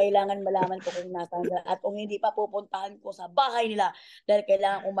talagang kailangan malaman ko kung nasaan sila. At kung hindi pa, pupuntahan ko sa bahay nila dahil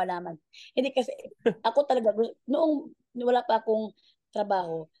kailangan kong malaman. Hindi kasi, ako talaga, noong wala pa akong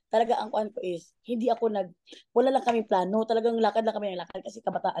trabaho, talaga ang kuan ko is, wala lang kaming plano, talagang lakad lang kami ng lakad kasi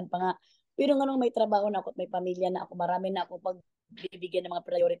kabataan pa nga. Pero nga nung may trabaho na ako at may pamilya na ako, marami na ako pagbibigyan ng mga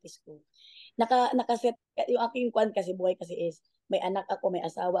priorities ko. Nakaset, yung aking kuan kasi, buhay kasi is, may anak ako, may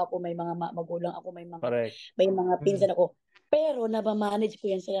asawa ako, may mga magulang ako, may mga pinsan ako. Pero nabamanage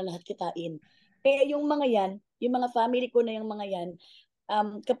ko yan sila lahat kitain. Kaya yung mga yan, yung mga family ko na yung mga yan,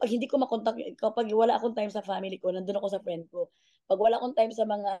 kapag hindi ko makontak, kapag wala akong time sa family ko, nandun ako sa friend ko. Pag wala akong time sa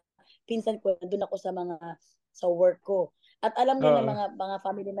mga pinsan ko, nandun ako sa work ko. At alam din ng mga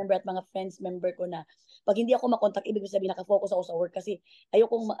family member at mga friends member ko na pag hindi ako makontak, ibig sabihin nakafocus ako sa work kasi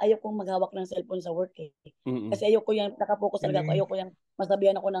ayokong maghawak ng cellphone sa work eh. Kasi ayoko yung nakafocus talaga ako, ayoko yung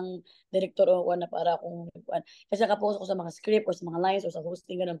masabihan ako ng director o na para akong kasi nakafocus ako sa mga script or sa mga lines or sa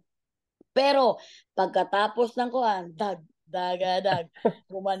hosting ganun. Pero pagkatapos ng kuan, dag,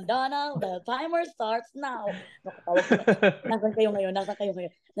 gumanda na, the timer starts now. Nakatawag ko na, nasan kayo ngayon?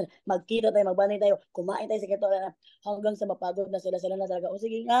 Magkita tayo, magbanay tayo, kumain tayo sa kito, hanggang sa mapagod na sila na talaga,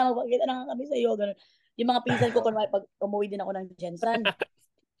 sige nga, magkita na kami sa iyo, ganun. Yung mga pinsan ko, pag umuwi din ako ng Jensen,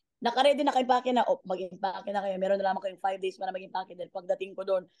 nakaready na kayo impake na, mag-impake na kayo, meron na lamang kayong 5 days para mag-impake, dahil pagdating ko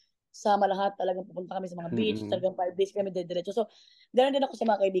doon, sama lahat, talagang pupunta kami sa mga beach, talagang 5 days kami diretso. So, ganoon din ako sa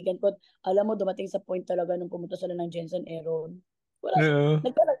mga kaibigan ko. Alam mo, dumating sa point talaga nung pumunta sila ng Jensen Aaron.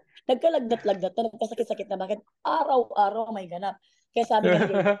 Nagkalagdat-lagdat na, nagkasakit-sakit na. Bakit? Araw-araw may ganap. Kaya sabi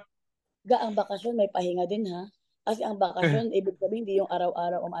nga, ang bakasyon, may pahinga din ha. Kasi ang bakasyon, ibig sabihin, hindi yung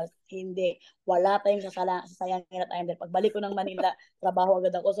araw-araw umalis. Hindi. Wala tayong sasayangin na time. Dahil pagbalik ko ng Manila, trabaho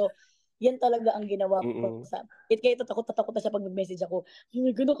agad ako. So, yan talaga ang ginawa ko Mm-mm. sa... Kaya takot na siya pag mag-message ako. Oh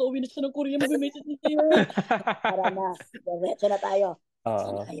my God, nakauwi na siya ng Korea, mag-message na siya. Tara na. Diretso na tayo.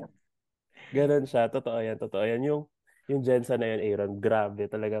 Sana Oo. kayo. Ganun siya. Totoo yan. Totoo yan. Yung Jensa na yun, Aaron, grabe.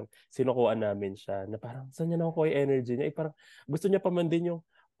 Talagang sinukuan namin siya. Na parang, saan niya nakukuha yung energy niya? Parang gusto niya pa man din yung,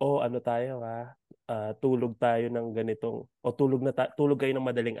 ano tayo tulog tayo ng ganitong, tulog kayo ng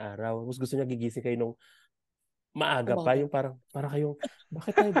madaling araw. Mas gusto niya gigising kayo nung maaga pa. Umaga. Yung parang kayong,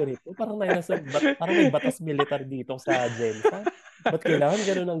 bakit tayo ganito? Parang may batas militar dito sa Jensa. Ba't kailangan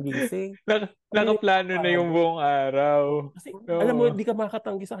ganun ang gising? Kami Nakaplano na yung nagpapahabol. buong araw. Kasi alam mo, Oo. hindi ka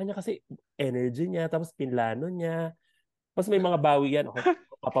makakatanggi sa kanya kasi energy niya, tapos pinlano niya. Tapos may mga bawi yan. Okay,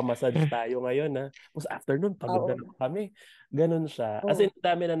 papamassage tayo ngayon Tapos afternoon, pagod Oo. na naman kami. Ganun siya. As Oo. in,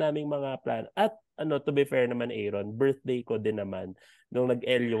 dami na naming mga plan. At to be fair naman, Aaron, birthday ko din naman nung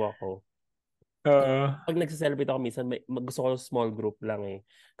nag-LU ako. Oo. Pag nagse-celebrate ako minsan, gusto ko small group lang eh.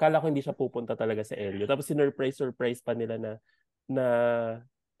 Kala ko hindi siya pupunta talaga sa LU. Tapos surprise pa nila na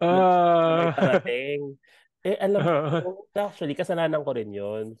may Ah. parating. Alam Oo. ko, actually, kasalanan ko rin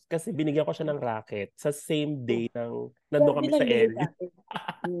yun. Kasi binigyan ko siya ng racket sa same day nandun Yan kami din sa ang bigay LU. sa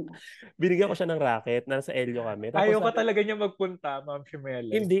akin. Binigyan ko siya ng racket, nasa LU kami. Tapos Ayaw ka sabi, talaga niya magpunta, Ma'am Shimelay.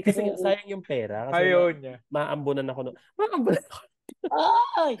 hindi, kasi Oo. sayang yung pera. Kasi Ayaw niya. maambunan ako. Maambunan ako.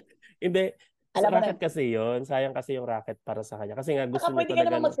 Ay! Hindi, sa Alam mo na, racket kasi yun. Sayang kasi yung racket para sa kanya. Kasi nga baka gusto niya pwede ka talaga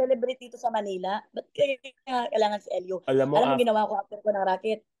naman mag-celebrate dito sa Manila. Ba't kailangan sa LU? alam mo, Alam mo, ginawa ko after ko ng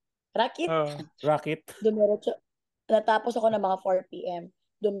racket. Racket? Oo. racket. Dumiretso. Natapos ako ng mga 4 p.m.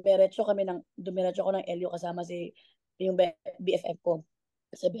 Dumiretso ako ng LU kasama yung BFF ko.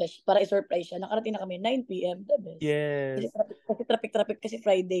 Sa Besh. Para i-surprise siya. Nakarating na kami 9 p.m. The best. Yes. Kasi traffic kasi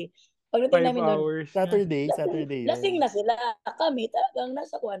Friday. Pagdating 5 namin doon, hours na. Saturday lasing yun. na sila. Kami talagang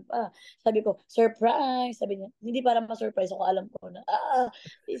nasa kuwan pa. Sabi ko, surprise. Sabi niya, hindi para ma-surprise ako. Alam ko na,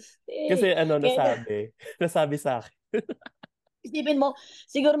 Kasi stay. Kaya nasabi sa akin. isipin mo,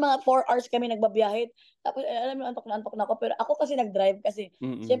 siguro mga 4 hours kami nagbabiyahe. Tapos, alam mo, antok na ako. Pero ako kasi nag-drive kasi,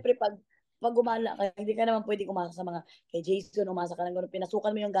 Mm-mm. syempre, pag gumala ka, hindi ka naman pwedeng umasa sa mga, kay Jason, umasa ka ng gano'n, pinasukan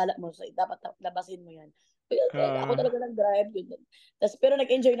mo yung gala mo, so dapat labasin mo yan. Kaya, ako Ah. talaga nag-drive. Tapos, pero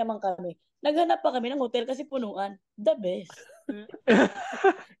nag-enjoy naman kami. Naghanap pa kami ng hotel kasi punuan. The best.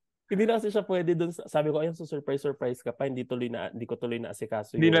 Hindi na kasi siya pwede doon. Sabi ko, ayun, surprise ka pa. Hindi ko tuloy na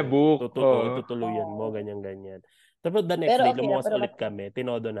asikaso Hindi na yung book. Oo. tutuluyan mo, Oo. ganyan. Tapos the next Pero day, okay lang, lumuwas pero ulit kami.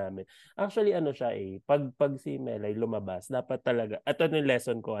 Tinodo namin. Actually, ano siya pag si Melay lumabas, dapat talaga, ito yung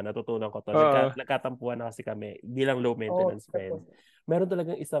lesson ko, natutunan ko to. Oo. Nagkatampuan na kasi kami bilang low oh, maintenance friends. Meron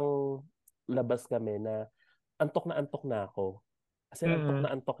talagang isang labas kami na antok na ako. Kasi Mm.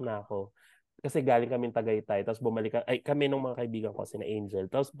 antok na ako. Kasi galing kaming Tagaytay, tapos kami nung mga kaibigan ko, sina Angel.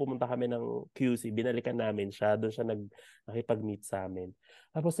 Tapos pumunta kami ng QC, binalikan namin siya, doon siya nakipag-meet sa amin.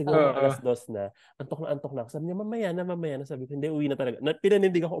 Tapos siguro Ah, Oo. alas 2 na, antok na ako. Sabi niya, mamaya na. Sabi ko, hindi, uwi na talaga.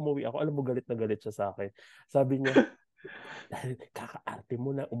 Pinanindig ako, umuwi ako. Alam mo, galit na galit siya sa akin. Sabi niya, dahil kakaarte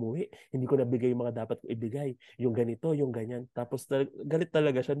mo na umuwi, hindi ko nabigay yung mga dapat ko ibigay. Yung ganito, yung ganyan. Tapos galit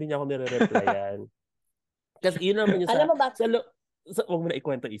talaga siya, hindi niya ako nire-replyan. Kasi yun naman yung alam mo ba, huwag mo na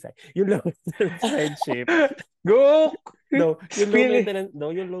ikwento isa. Yung low maintenance friendship. Go! Yung low maintenance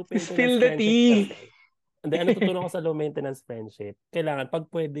Spill the friendship tea. kasi. Hindi, ano tutunan ko sa low maintenance friendship? Kailangan, pag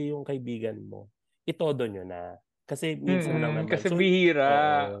pwede yung kaibigan mo, itodo nyo na. Kasi minsan lang naman. Kasi So,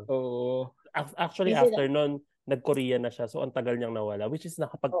 bihira. oo. Oo. Actually, busy after lang. nun, nag-Korea na siya. So, ang tagal niyang nawala. Which is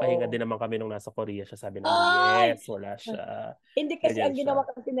nakapagpahinga Oo. din naman kami nung nasa Korea siya. Sabi namin, Ay! yes, wala siya. Hindi kasi Ganyan ang ginawa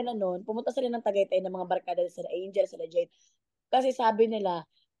siya. kasi nila noon, pumunta sila ng Tagaytay ng mga barkada sila Angel, sila Jade. Kasi sabi nila,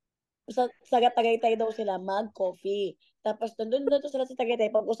 sa Tagaytay daw sila mag-coffee. Tapos doon sila sa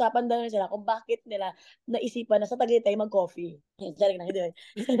Tagaytay, pag-usapan daw sila kung bakit nila naisipan na sa Tagaytay mag-coffee. Charing na, hindi.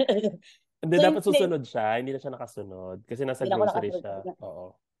 Hindi, So, dapat hindi. susunod siya. Hindi na siya nakasunod. Kasi nasa Hindi na ako grocery nakasunod. siya. Oo.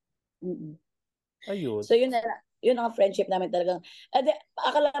 Mm-mm. Ayun. So, yun ang friendship namin talagang.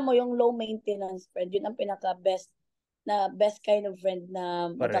 Akala mo yung low maintenance friend, yun ang pinaka-best best kind of friend na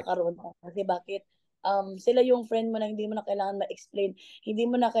Correct. magkakaroon ka. Kasi bakit? Sila yung friend mo na hindi mo na kailangan ma-explain. Hindi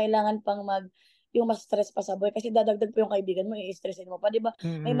mo na kailangan pang yung mas stress pa sa buhay kasi dadagdag pa yung kaibigan mo, i-stressin mo pa, di ba?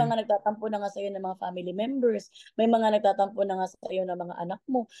 May Mm. mga nagtatampo na nga sa'yo ng mga family members, may mga nagtatampo na nga sa'yo ng mga anak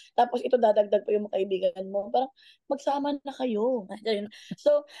mo, tapos ito dadagdag pa yung mga kaibigan mo, parang magsama na kayo.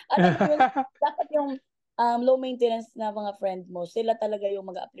 So, alam mo yun, dapat yung low maintenance na mga friend mo, sila talaga yung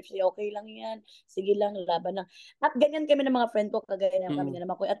mag-uplift sa'yo, okay lang yan, sige lang, laban lang. At ganyan kami ng mga friend ko, kagaya kami Mm. na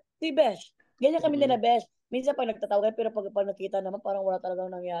naman ko. At si Besh, ganyan kami Mm. nila Besh. Minsan pag nagtatawag kayo, pero pag nakita naman, parang wala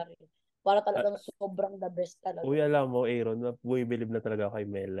talagang nangyari. para talagang sobrang the best talaga. Uy, alam mo, Aaron, believe na talaga ako kay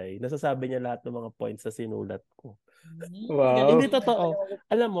Melay. Nasasabi niya lahat ng mga points sa sinulat ko. Wow. Hindi totoo.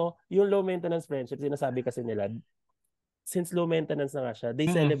 Alam mo, yung low maintenance friendship, sinasabi kasi nila, since low maintenance na nga siya, they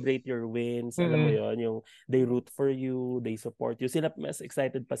Mm-mm. celebrate your wins. Alam mo Mm-mm. yon, yung they root for you, they support you. Sila, mas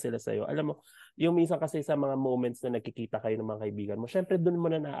excited pa sila sa'yo. Alam mo, yung minsan kasi sa mga moments na nakikita kayo ng mga kaibigan mo, syempre doon mo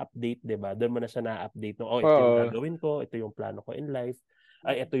na na-update, di ba? Doon mo na siya na-update no, ito yung Oo. gagawin ko, ito yung plano ko in life,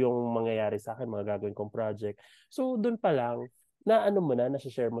 ay, ito yung mangyayari sa akin, mga gagawin kong project. So, doon pa lang, na ano mo na,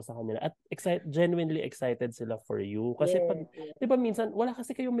 share mo sa kanila at genuinely excited sila for you. Kasi pag, Yes. di ba minsan, wala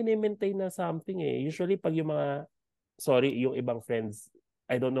kasi kayong mini-maintain na something eh. Usually, pag yung mga sorry, yung ibang friends,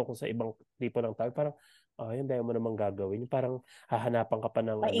 I don't know kung sa ibang tipo ng tao, parang, ay, hindi mo namang gagawin. Parang hahanapan ka pa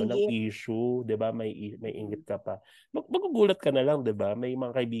ng, ng Mainggit. issue, di ba? May inggit ka pa. Magugulat ka na lang, di ba? May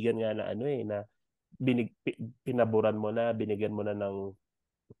mga kaibigan nga na na pinaburan mo na, binigyan mo na ng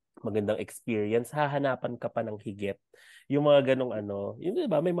magandang experience, hahanapan ka pa ng higit. Yung mga ganong yun di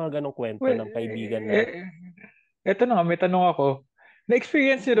ba? May mga ganong kwento Well, ng kaibigan na, eto na nga, may tanong ako.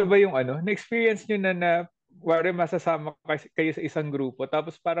 Na-experience nyo na ba yung Na-experience nyo na wari masasama kayo sa isang grupo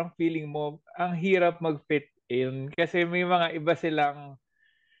tapos parang feeling mo ang hirap mag-fit in kasi may mga iba silang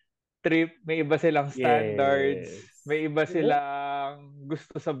trip, may iba silang standards, yes. may iba Oo. silang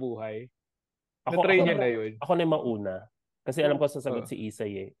gusto sa buhay. Ako Na-try nyo na Sobra. na yun? ako na yung mauna. Kasi alam ko sasagot Oh. si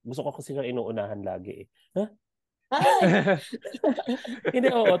Isay eh. Gusto ko kasi siya inuunahan lagi eh. Ha? Ay! Hindi,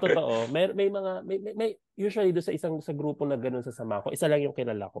 oo, totoo. May mga usually do sa sa grupo na ganun sa sama ko, isa lang yung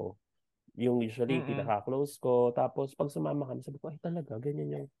kilala ko. Yung usually Mm-mm. pinaka-close ko. Tapos pag sumama kami, sabi ko, ay talaga,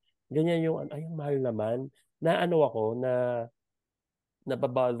 ganyan yung, ay, ang mahal naman. Na ano ako,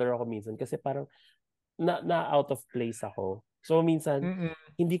 nababother ako minsan kasi parang na out of place ako. So minsan, Mm-mm.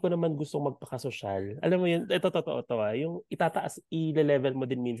 hindi ko naman gustong magpakasosyal. Alam mo yun, ito totoo to yung itataas, i-level mo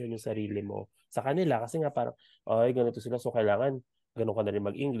din minsan yung sarili mo sa kanila kasi nga parang, ay, ganito sila, so kailangan, ganun ka na rin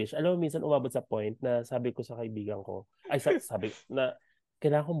mag-English. Alam mo, minsan umabot sa point na sabi ko sa kaibigan ko, ay, sabi na,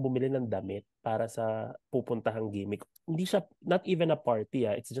 kailangan kong bumili ng damit para sa pupuntahang gimmick. Hindi siya, not even a party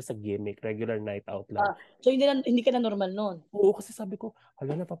it's just a gimmick, regular night out lang. So hindi ka na normal nun. Oo, kasi sabi ko,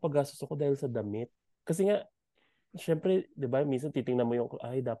 hala, napapagastos ako dahil sa damit. Kasi nga, syempre, di ba, minsan titingnan mo yung,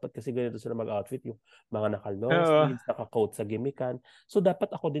 ay, dapat kasi ganito sila mag-outfit, yung mga naka-long Oo. sleeves, naka-coat sa gimikan. So, dapat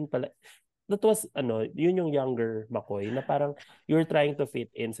ako din pala, that was, yun yung younger Makoy, na parang, you're trying to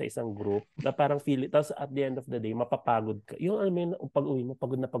fit in sa isang group, na parang feel it, tapos at the end of the day, mapapagod ka. Yung, alam mo yun, pag uwi mo,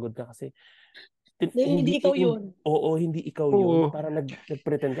 pagod na pagod ka kasi, Hindi ikaw yun. oo, hindi ikaw yun, na Oo. parang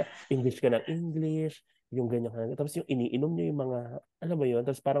nag-pretend ka, English ka ng English, yung ganyan ka. Tapos yung iniinom nyo yung mga, alam mo yun,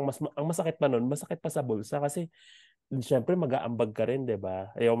 tapos parang ang masakit pa nun, masakit pa sa bulsa kasi siyempre mag-aambag ka rin, 'di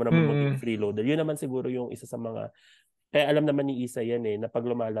ba? Ayaw mo naman maging Mm-mm. freeloader. Yun naman siguro yung isa sa mga alam naman ni Isa yan na pag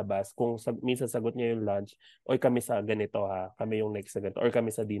lumalabas, kung minsan sagot niya yung lunch, oy kami sa ganito ha, kami yung next sa ganito, or kami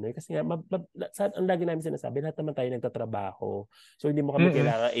sa dinner. Kasi nga, ang lagi namin sinasabi, lahat naman tayo nagtatrabaho. So, hindi mo kami Mm-mm.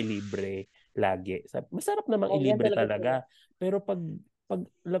 kailangan ilibre lagi. Masarap namang Oh, yan ilibre talaga po. talaga. Pero pag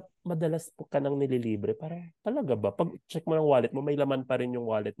madalas ka nang nililibre, parang talaga ba? Pag check mo ng wallet mo, may laman pa rin yung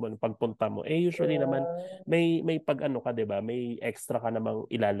wallet mo pagpunta mo. Usually naman, may pag ano ka, 'di ba? May extra ka namang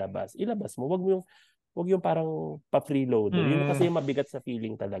ilalabas. Ilabas mo. Wag yung parang pa-freeloader. Yun kasi Mm-mm. yung mabigat sa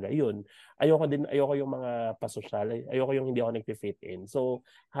feeling talaga. Yun. Ayoko yung mga pasosyal. Ayoko yung hindi ako nag-fit in. So,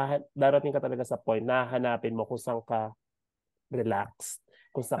 darating ka talaga sa point na hanapin mo kung saan ka relaxed,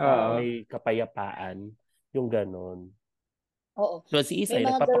 kung saan ka Oo. may kapayapaan, yung ganon. Oo. So, si May Isay,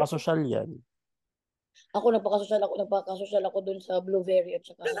 mga nagpapakasosyal yan. nagpapakasosyal ako dun sa Blueberry at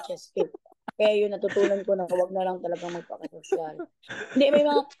saka sa Cheesecake. Kaya yun, natutunan ko na wag na lang talagang magpakasosyal. Hindi,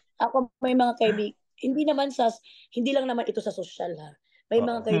 may mga kaibigan, hindi lang naman ito sa social ha. May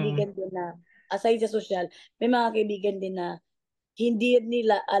mga Oo. Mm-mm. kaibigan din na, aside sa social, may mga kaibigan din na hindi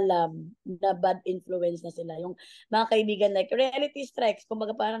nila alam na bad influence na sila. Yung mga kaibigan like reality strikes,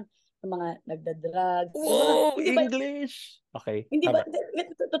 kumbaga parang yung mga nagda-drugs, yung mga, Wow! English! Okay, hindi ba, tama.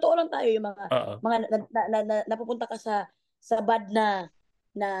 totoo lang tayo yung Oo. mga napupunta ka sa bad na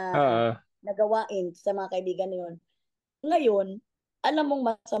Oo. nagawain sa mga kaibigan na yun. Ngayon, alam mong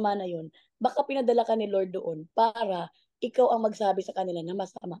masama na yun, baka pinadala ka ni Lord doon para ikaw ang magsabi sa kanila na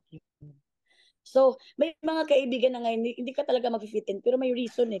masama yun. So, may mga kaibigan na ngayon, hindi ka talaga mag-fit in, pero may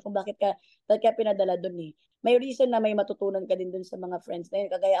reason kung bakit ka pinadala doon May reason na may matutunan ka din doon sa mga friends na yun.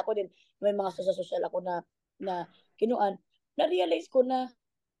 Kagaya ako din, may mga social ako na kinuan, na-realize ko na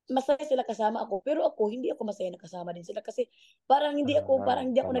masaya sila kasama ako, pero hindi ako masaya na kasama din sila kasi parang hindi ako Tama,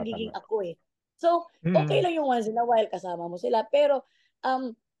 nagiging tama. ako. So, okay Mm-mm. lang yung once in a while kasama mo sila, pero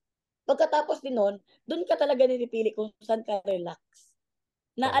pagkatapos din nun, doon ka talaga nilipili kung saan ka relax.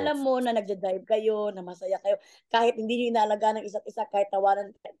 Na alam Correct. mo na nagja-drive kayo, na masaya kayo, kahit hindi niyo inaalagaan ng isa't isa, kahit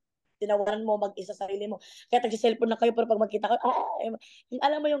tinawanan mo mag-isa sarili mo, kahit nagse-cellphone na kayo pero 'pag magkita kayo,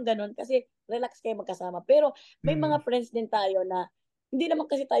 alam mo yung gano'n kasi relax kayo magkasama. Pero may Mm. mga friends din tayo na hindi naman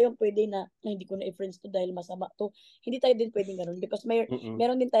kasi tayo puwede na, "Ay hindi ko na i-friends 'to dahil masama 'to." Hindi tayo din puwedeng gano'n because Mm.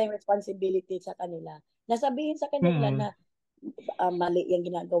 meron din tayong responsibility sa kanila, na sabihin sa kanila Mm. na mali yung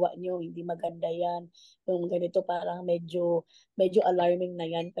ginagawa niyo, hindi maganda yan, yung ganito parang medyo alarming na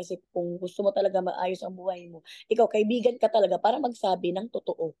yan kasi kung gusto mo talaga maayos ang buhay mo, ikaw kaibigan ka talaga para magsabi ng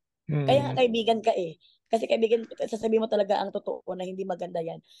totoo. Kaya nga Mm. kaibigan ka, eh, kasi kaibigan sasabihin mo talaga ang totoo na hindi maganda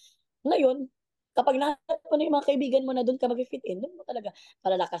yan. Ngayon, kapag nahanap mo na yung mga kaibigan mo na dun ka mag-fi-fit in, dun mo talaga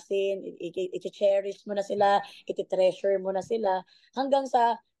palalakasin, iche-cherish mo na sila, ite-treasure mo na sila, hanggang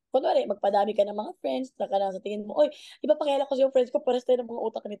sa kunwari magpadami ka ng mga friends, saka lang sa tingin mo, "Uy, 'di ba pakilala ko yung friends ko parehas tayo ng mga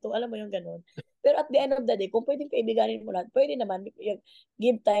utak nito." Alam mo yung gano'n. Pero at the end of the day, kung puwedeng kaibiganin mo lahat, puwede naman yung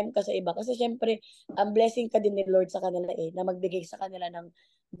give time ka sa iba kasi siyempre ang blessing ka din ni Lord sa kanila, eh, na magbigay sa kanila ng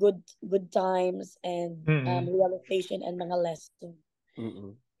good good times and, Mm. realization and mga lesson.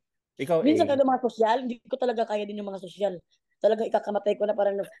 Mm. Ikaw, A. Minsan kada mga sosyal, hindi ko talaga kaya din yung mga sosyal. Talagang ikakamatay ko na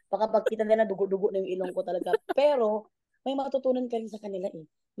parang baka pagkita nila dugo-dugo na yung ilong ko talaga. Pero may matutunan ka rin sa kanila, eh.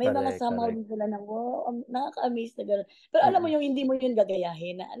 May mga Correct, somehow correct. din sila na, wow, nakaka-amaze na gano'n. Pero alam mo Mm. yung hindi mo yun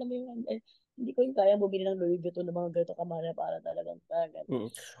gagayahin na alam mo yung, hindi ko yun kayang bumili ng Louis Vuitton ng mga ganito kamahal na para talagang gano'n. Mm.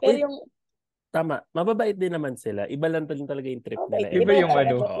 Pero Uy, yung tama. Mababait din naman sila. Iba lang din talaga yung trip okey, nila, eh. Iba iba yan yung talaga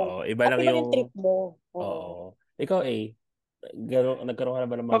ano. trip lang. Oo, iba At lang iba rin trip yung mo, oo. oo. Ikaw, A, nagkaroon ka na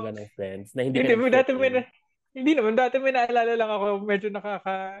ba ng mga Oh, gano'ng friends na hindi ka hindi, nag-fit in? hindi naman, dati may naalala lang ako, medyo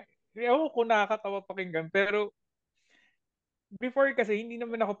ewan ko nakakatawa pakinggan, pero before kasi hindi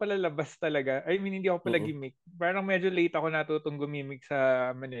naman ako palalabas talaga. I mean, hindi ako pala Mm. gimmick. Parang medyo late ako natutong gumimik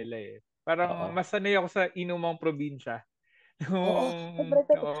sa Manila eh. Parang Oo. mas sanay ako sa inumang probinsya. Oo, Yung, siyempre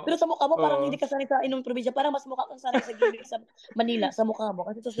oo, pero sa mukha mo parang oo. hindi ka sanay sa inyong probinsya, parang mas mukha kang sanay sa gimik sa Manila, sa mukha mo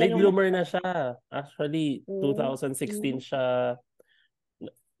kasi sosyal Late yung bloomer mukha na mo. siya. Actually, Hmm, 2016 hmm. siya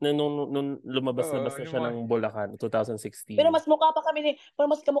nung lumabas-labas na Yung siya mga, ng Bulacan, Pero 2016. mas mukha pa kami ni pero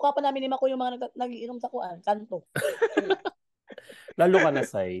mas kamukha pa namin ni Makoy yung mga nag-iinom sa kanto. Hmm, Lalo ka na,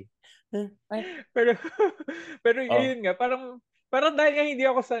 Sai. Eh, ay, pero, pero Oh, yun nga, parang dahil nga hindi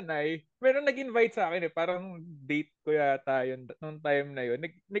ako sanay, pero nag-invite sa akin eh, parang date ko yata yun, nung time na yun.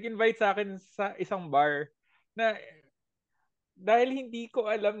 Nag-invite sa akin sa isang bar na dahil hindi ko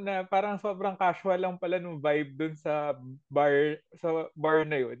alam na parang sobrang casual lang pala nung vibe dun sa bar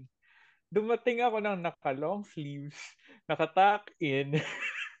na yun. Dumating ako ng naka-long sleeves, naka-tuck in,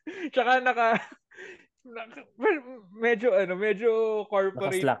 tsaka medyo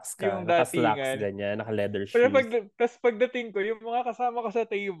corporate naka-slacks ka. yung Naka-slacks, datingan. ganyan. Naka-leather Pero shoes. tas pagdating ko, yung mga kasama ko sa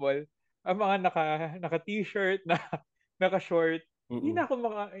table, ang mga naka-t-shirt, naka-short, Mm.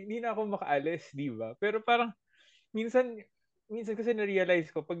 hindi na ako makaalis, di ba? Pero parang minsan minsan kasi na-realize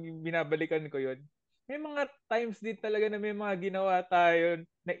ko pag binabalikan ko 'yon, may mga times din talaga na may mga ginawa tayo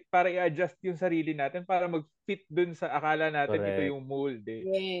na para i-adjust yung sarili natin para mag-fit dun sa akala natin ito Correct. yung mold eh.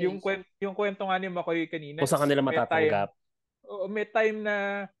 yes. Yung kwento nga ni Makoy kanina, Kung saan kanila matatanggap. may time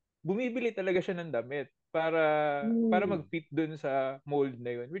na bumibili talaga siya ng damit para Hmm. mag-fit dun sa mold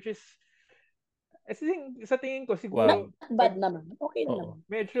na 'yon, which is sa tingin ko Not siguro bad pag naman, okey lang Oo. naman.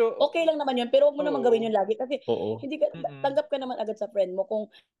 medyo Okey lang naman yun pero wag mo naman gawin oo, yun lagi kasi Oo. hindi ka mm. tanggap ka naman agad sa friend mo kung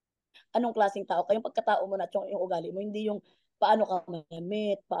anong klaseng tao ka, yung pagkatao mo na at yung ugali mo, hindi yung paano ka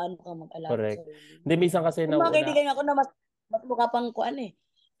manamit, paano ka mag-alaga sa Correct. sarili Hindi, mo. minsan kasi May mga nauuna, kaibigan ako na mas mukha pang kuan, eh,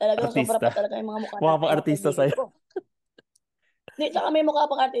 talagang sobra artista. pa talaga yung mga mukha Mukha ng pang mga artista kaibigan sa'yo. ko. Hindi, tsaka may mukha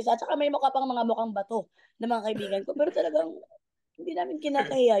pang artista, tsaka may mukha pang mga mukhang bato na mga kaibigan ko, pero talagang hindi namin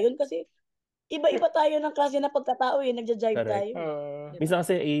kinakahiya yun kasi iba-iba tayo ng klase ng pagkatao, eh, nagja-jive Correct. tayo, eh, 'di ba? Minsan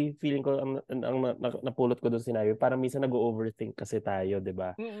kasi, feeling ko napulot ko dun sinabi, parang minsan nag-o-overthink kasi tayo, 'di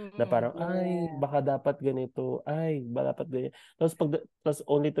ba? Na parang, ay, Yeah. baka dapat ganito, ay, ba dapat ganyan. Tapos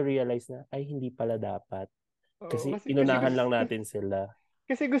only to realize na, ay, hindi pala dapat. Oo, Kasi kasi inunahan lang natin sila.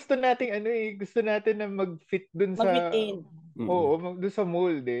 kasi gusto nating ano eh, gusto natin na mag-fit dun Mag-fit sa in. Mm. oo, dun sa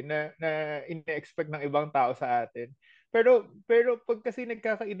mold eh na ine-expect ng ibang tao sa atin. Pero pag kasi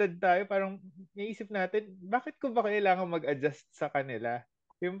nagkakaedad tayo, parang naisip natin, bakit ko ba kailangan mag-adjust sa kanila?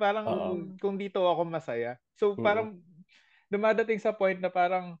 Yung parang Oo. Hmm, kung dito ako masaya. So Mm. parang dumadating sa point na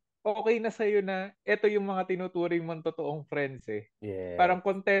parang okay na sa'yo na eto yung mga tinuturing mong totoong friends eh. Parang Yes.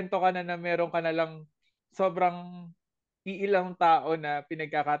 kontento ka na meron ka na lang sobrang iilang tao na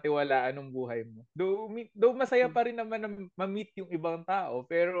pinagkakatiwalaan ng buhay mo. Though masaya pa rin naman na ma-meet yung ibang tao,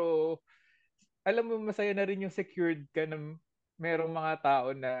 pero alam mo masaya na rin yung secured ka na merong mga tao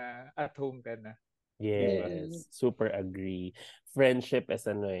na at home ka na. Yes, super agree. Friendship is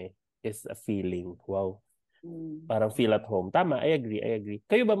is a feeling. Wow. Parang feel at home. Tama, I agree.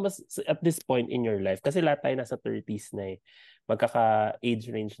 Kayo ba mas at this point in your life, kasi lahat tayo nasa 30s na eh.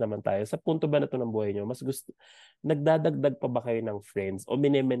 Magkaka-age range naman tayo. Sa punto ba na to ng buhay nyo, mas gusto, nagdadagdag pa ba kayo ng friends o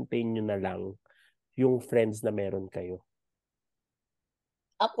mini-maintain nyo na lang yung friends na meron kayo?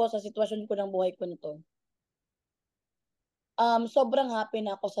 Ako, sa sitwasyon ko ng buhay ko na to, sobrang happy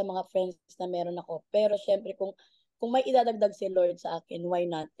na ako sa mga friends na meron ako. Pero syempre, kung may idadagdag si Lord sa akin, why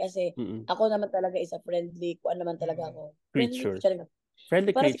not? Kasi ako naman talaga isa friendly, kung ano naman talaga ako. Friendly, Creature. charing.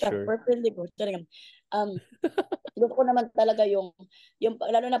 Friendly Para si creature. Casper, friendly ko, charing. Gusto ko naman talaga yung,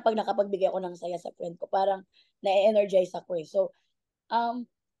 lalo na pag nakapagbigay ako ng saya sa friend ko, parang na-energize ako eh. So,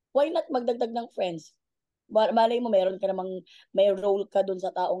 why not magdagdag ng friends? Malay mo, meron ka namang, may role ka dun sa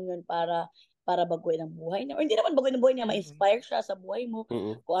taong yun para baguhin ang buhay niya. O hindi naman baguhin ang buhay niya, ma-inspire siya sa buhay mo,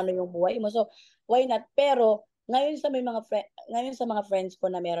 kung ano yung buhay mo. So, why not? Pero, ngayon sa mga friends ko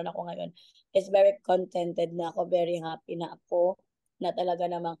na meron ako ngayon, is very contented na ako, very happy na ako, na talaga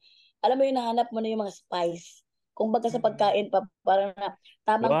namang, alam mo yung nahanap mo na yung mga spice. Kung baga sa pagkain pa, parang na,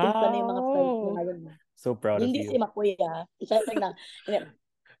 tamang timpla na yung mga friends mo Wow! ngayon. So proud of Hindi si you. Makoy ha. Sabi na,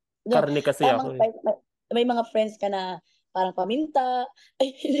 Karne kasi tamang ako eh. spice, may mga friends ka na parang paminta.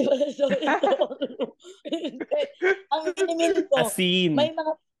 Ay, hindi ba sorry. Ang minimin ko, Asin. may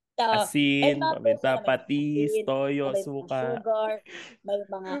mga may Asin, mga friends paminta, ka na may patis, asin, toyo, may mga suka. sugar, may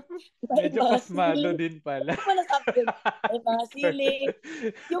mga Medyo pasmado sili. din pala. Ano ba nasabi yun? May mga sili.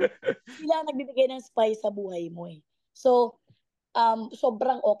 Yung sila nagbibigay ng spice sa buhay mo eh. So,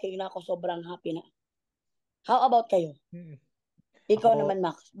 sobrang okay na ako, sobrang happy na. How about kayo? Ikaw Ako, naman,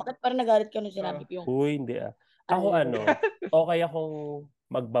 Max. Bakit parang nagalit ka nung sinabi ko yung uy, hindi ah. Ako okay akong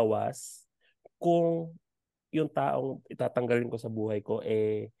magbawas kung yung taong itatanggalin ko sa buhay ko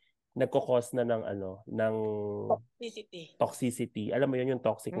nagko-cause na ng toxicity? toxicity. Alam mo yun, yung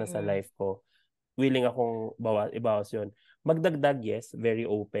toxic na sa life ko. Willing akong ibawas yun. Magdagdag, yes, very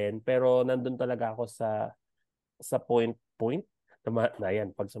open. Pero nandun talaga ako sa point. Tama na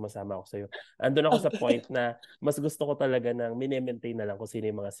yan, pag sumasama ako sa'yo. Andun ako sa point na mas gusto ko talaga ng mini-maintain na lang kung sino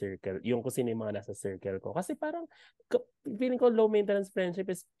yung mga circle, kung sino yung mga nasa circle ko. Kasi parang, feeling ko low maintenance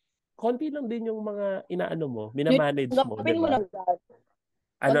friendship is, konti lang din yung mga inaano mo, minamanage mo, di Tanggapin mo ba? na Dalos.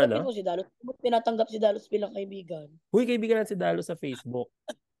 Ano, Tanggapin mo si Dalos. Tinatanggap si Dalos bilang kaibigan. Huy, kaibigan lang si Dalo sa Facebook.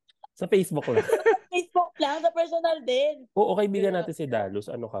 Sa Facebook lang. Facebook lang, sa personal din. Oo, kaibigan natin si Dalos.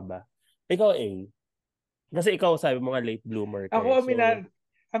 Ano ka ba? Ikaw, kasi ikaw sabi mo nga late bloomer ka Ako, So,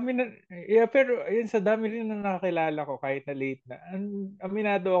 yeah, pero yun sa dami rin na nakakilala ko kahit na late na.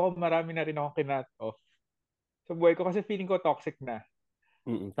 Aminado ako, marami na rin akong kinat-off sa buhay ko kasi feeling ko toxic na.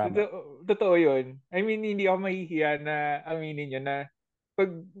 tama. Totoo yun. I mean, hindi ako mahihiya na aminin yun na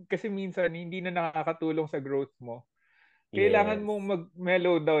kasi minsan hindi na nakakatulong sa growth mo. Kailangan Yes. mong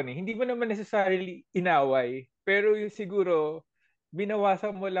mag-mellow down eh. Hindi mo naman necessarily inaway, pero yung siguro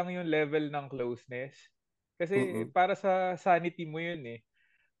binawasan mo lang yung level ng closeness. Kasi Mm-mm. para sa sanity mo yun eh.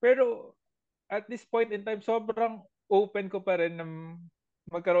 Pero at this point in time, sobrang open ko pa rin ng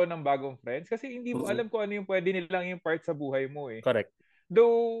magkaroon ng bagong friends kasi hindi mo Mm-mm. alam kung ano yung pwede nilang yung part sa buhay mo eh. Correct.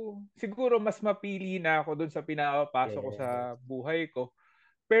 Though, siguro mas mapili na ako dun sa pinapasok ko sa Yes. buhay ko.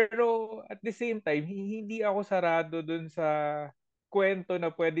 Pero at the same time, hindi ako sarado dun sa kwento na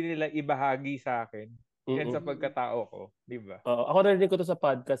pwede nila ibahagi sa akin and sa Mm-mm. pagkatao ko, di ba? Ako narinig ko to sa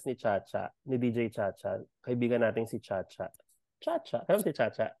podcast ni Chacha, ni DJ Chacha. Kaibigan nating si Chacha. Chacha? Kaya si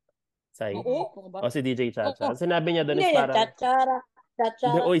Chacha? Sai? Oo, ano ba? O si DJ Oo. Chacha. Ang sinabi niya doon Hindi is yan, parang, hindi,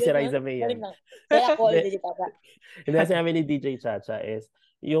 chatsara, uy, si yun. Riza May yan. Galing lang. Kaya ako, Hindi, hindi tata. hindi ang sinabi ni DJ Chacha is,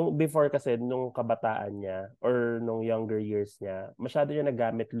 yung before kasi, nung kabataan niya, or nung younger years niya, masyado niya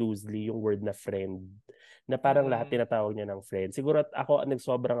nagamit loosely yung word na friend. Na parang lahat Mm. tinatawag niya ng friend. Siguro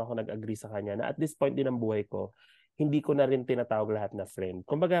sobrang ako nag-agree sa kanya na at this point din ng buhay ko, hindi ko na rin tinatawag lahat na friend.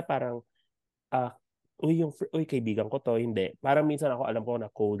 Kumbaga parang, ah, uy, kaibigan ko to, hindi. Parang minsan ako alam ko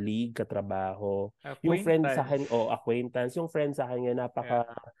na colleague, katrabaho. Yung friend sa Acquaintance. akin, o acquaintance, yung friend sa akin, Yeah.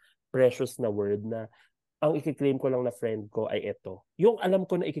 napaka-precious na word na ang ikiklaim ko lang na friend ko ay ito. Yung alam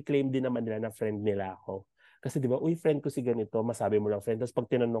ko na ikiklaim din naman nila na friend nila ako. Kasi di ba, uy, friend ko si ganito, masabi mo lang friend. Tapos pag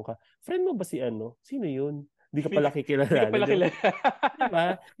tinanong ka, friend mo ba si ano? Sino yun? Hindi ka Hindi, pala hindi ka kikilala. pala Di ba? kilala. Di ba?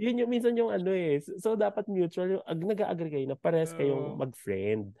 Yun yung minsan yung So, dapat mutual. Yung nag-agree kayo na pares kayong Oo.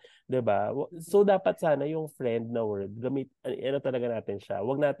 mag-friend. Di ba? So, dapat sana yung friend na word, ano talaga natin siya.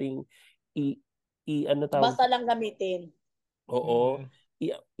 Huwag nating ano tawag Basta lang gamitin. Oo.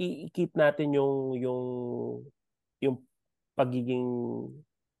 Mm. I-keep natin yung pagiging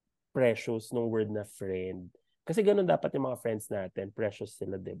precious ng word na friend. Kasi ganun dapat yung mga friends natin. Precious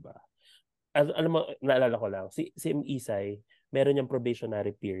sila, di ba? alam mo, naalala ko lang, si Isay, meron yung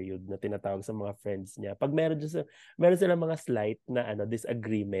probationary period na tinatawag sa mga friends niya. Pag meron silang mga slight na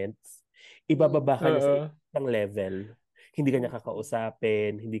disagreements, ibababa ka niya sa Oo. isang level. Hindi ka niya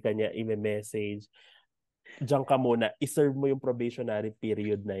kakausapin, hindi ka niya i-message. Diyan ka muna, iserve mo yung probationary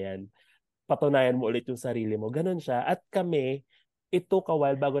period na yan. Patunayan mo ulit yung sarili mo. Ganon siya. At kami, it took a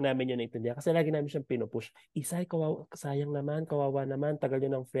while bago namin yun naintindihan. Kasi lagi namin siyang pinupush. Isay, sayang naman, kawawa naman. Tagal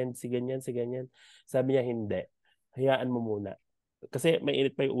yun ng friend, si ganyan, si ganyan. Sabi niya, hindi. Hayaan mo muna. Kasi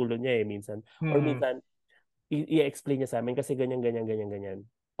mainit pa yung ulo niya minsan. Or Mm. minsan, i-explain niya sa amin kasi ganyan, ganyan, ganyan, ganyan.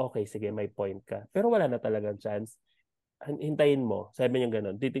 Okay, sige, may point ka. Pero wala na talagang chance. Hintayin mo. Sabi niya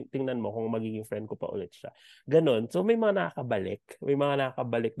ganun. Tingnan mo kung magiging friend ko pa ulit siya. Ganun. So may mga nakakabalik. May mga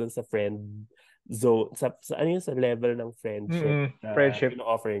nakakabalik dun sa friend zone. Ano yun, sa level ng friendship na Friendship.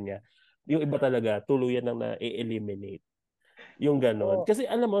 ino-offer niya. Yung iba talaga, tuluyan nang na-eliminate. Yung ganun. Oo. Kasi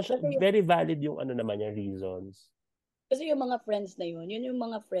alam mo, Kasi very valid yung ano naman yung reasons. Kasi yung mga friends na yun yung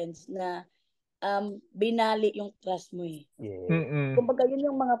mga friends na binali yung trust mo eh. Yeah. Mm. Kumbaga yun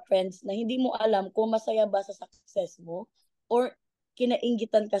yung mga friends na hindi mo alam kung masaya ba sa success mo or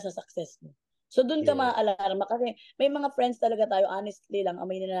kinainggitan ka sa success mo. So doon ka Yes. maaalarma kasi may mga friends talaga tayo, honestly lang,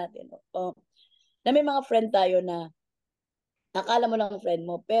 aminin na natin. Na may mga friend tayo na akala mo lang friend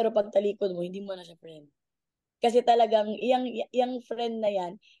mo, pero pag talikod mo, hindi mo na siya friend. Kasi talagang iyang friend na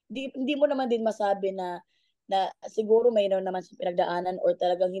yan, hindi mo naman din masabi na siguro mayroon naman siyang pinagdaanan or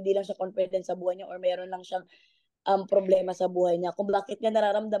talagang hindi lang siya confident sa buhay niya or mayroon lang siyang problema sa buhay niya kung bakit niya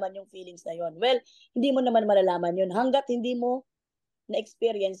nararamdaman yung feelings na yon. Well, hindi mo naman malalaman yun hanggat hindi mo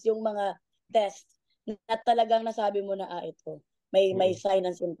na-experience yung mga test na talagang nasabi mo na ito, may Mm. sign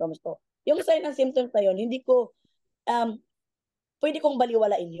and symptoms to. Yung sign and symptoms na yun, hindi ko um, pwede kong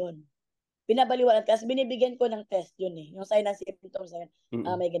baliwalain yun. Binabaliwalan kasi binibigyan ko ng test yun eh. Yung sign and symptoms na yun,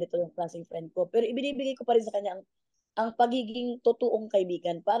 Mm. may ganito yung klaseng friend ko. Pero ibinibigay ko pa rin sa kanya ang pagiging totoong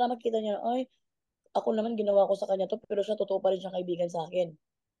kaibigan para makita niya, ay, ako naman ginawa ko sa kanya to, pero siya totoo pa rin siyang kaibigan sa akin.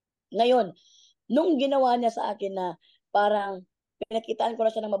 Ngayon, nung ginawa niya sa akin na parang pinakitaan ko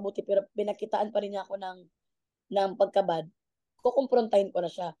na siya ng mabuti, pero pinakitaan pa rin niya ako ng pagkabad, kukumprontahin ko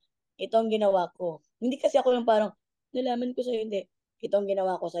na siya. Ito ang ginawa ko. Hindi kasi ako yung parang, nalaman ko sa'yo, hindi. Ito ang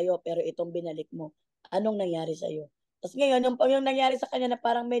ginawa ko sa'yo, pero itong binalik mo. Anong nangyari sa'yo? Tapos ngayon, yung nangyari sa kanya na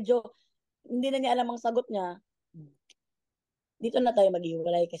parang medyo hindi na niya alam ang sagot niya, dito na tayo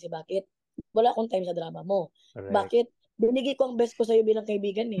maghiwalay kasi bakit? Wala akong time sa drama mo. Correct. Bakit? Binigay ko ang best ko sa'yo bilang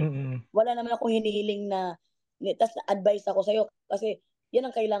kaibigan eh. Mm. Wala naman akong hinihiling na, tas advice ako sa'yo kasi yan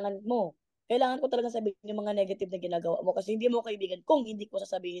ang kailangan mo. Kailangan ko talaga sabihin yung mga negative na ginagawa mo kasi hindi mo kaibigan kung hindi ko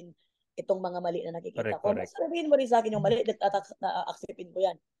sasabihin itong mga mali na nakikita Correct, ko. correct. Sabihin mo rin sa akin yung mali at acceptin ko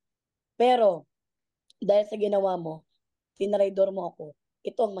yan. Pero, dahil sa ginawa mo, tinraidor mo ako,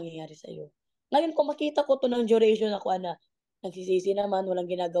 ito ang mangyayari sa'yo. Ngayon, kung makita ko to ng duration ako na nagsisisi naman, walang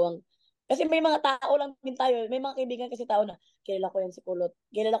ginagawang, kasi may mga tao lang din tayo, may mga kaibigan kasi tao na, kilala ko yan si Kulot,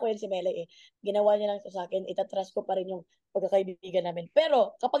 kilala ko yan si Melay ginawa niya lang ito sa akin, itatrust ko pa rin yung pagkakaibigan namin.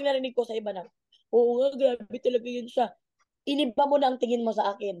 Pero, kapag narinig ko sa iba na, oo nga, grabe talaga yun siya, iniba mo na ang tingin mo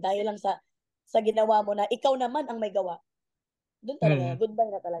sa akin dahil lang sa ginawa mo na ikaw naman ang may gawa. Doon talaga, Mm.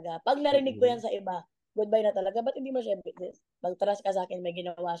 goodbye na talaga. Pag narinig ko yan Mm. sa iba, goodbye na talaga. Ba't hindi mo siya business? Mag-trust ka sa akin, may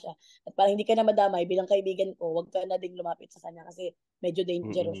ginawa siya. At para hindi ka na madamay bilang kaibigan ko, huwag ka na ding lumapit sa kanya kasi medyo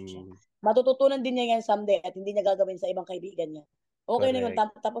dangerous siya. Mm. Matututunan din niya yan someday at hindi niya gagawin sa ibang kaibigan niya. Okay na yun,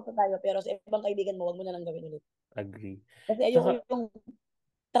 Correct. tapos na tayo, pero sa ibang kaibigan mo, huwag mo na lang gawin ulit. Agree. Kasi ayoko Tsaka, yung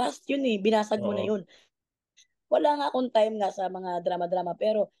trust yun eh, binasag mo na oo. yun. Wala nga akong time nga sa mga drama-drama,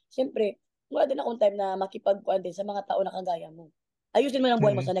 pero siyempre, wala din akong time na makipagkuhan din sa mga tao na kagaya mo. Ayusin mo lang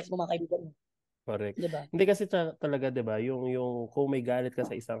buhay mo Mm. sa next mo mga kaibigan mo. Correct. 'Di ba? Hindi kasi talaga 'di ba, yung kung may galit ka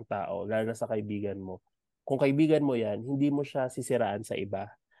sa isang tao, lalo na sa kaibigan mo. Kung kaibigan mo 'yan, hindi mo siya sisiraan sa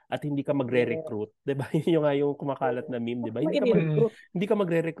iba at hindi ka Yes. magre-recruit, 'di ba? Yun yung nga yung kumakalat na meme, 'di ba? Huwag mo Mm. i-recruit. Hindi ka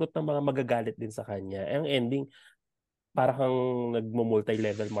magre-recruit ng mga magagalit din sa kanya. Ang ending, para kang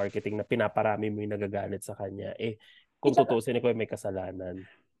nagmo-multi-level marketing na pinaparami mo yung nagagalit sa kanya. Eh, kung Tsaka, tutuusin ikaw may kasalanan,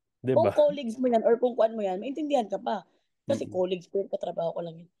 'di kung ba? colleagues mo yan or kung kuan mo yan, maintindihan ka pa. Kasi Mm. colleagues ko yun, katrabaho ko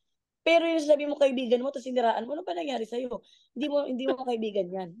lang yun. Pero yung sabi mo kaibigan mo, tapos siniraan mo, ano pa nangyari sa'yo? Hindi mo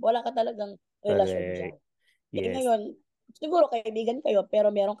kaibigan yan. Wala ka talagang relasyon Correct. dyan. Eh Yes. ngayon, siguro kaibigan kayo, pero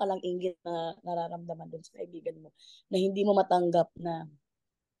meron ka lang inggit na nararamdaman doon sa kaibigan mo na hindi mo matanggap na.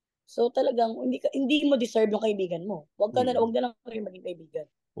 So talagang hindi mo deserve yung kaibigan mo. Mm. Wag na lang kayo maging kaibigan.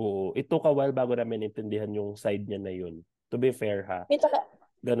 Oo, it took a while bago namin intindihan yung side niya na yun. To be fair ha, At saka,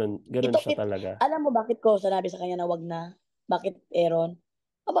 ganun siya talaga. alam mo bakit ko sinabi sa kanya na wag na? Bakit, Aaron?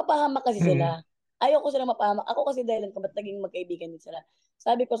 Mapapahamak kasi Mm. sila. ayaw ko silang mapahamak. Ako kasi dahilan kung ba't naging magkaibigan din sila.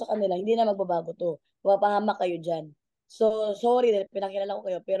 Sabi ko sa kanila, hindi na magbabago to. Mapahamak kayo dyan. So, sorry dahil pinakilala ko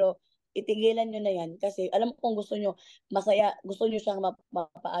kayo, pero itigilan nyo na yan kasi alam ko kung gusto nyo masaya, gusto nyo siyang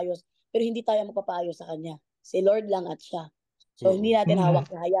mapaayos, pero hindi tayo magpapaayos sa kanya. Si Lord lang at siya. So, hindi natin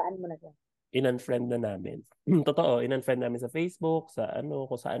hawak na, hayaan mo na siya. In-unfriend na namin. Totoo, in-unfriend namin sa Facebook, sa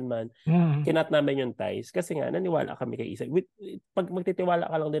kung saan man. Kinat namin yung ties kasi nga naniwala kami kay Isa. Pag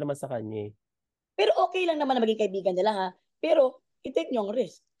magtitiwala ka lang din naman sa kanya. Pero okay lang naman na maging kaibigan nila ha. Pero i-take nyo ang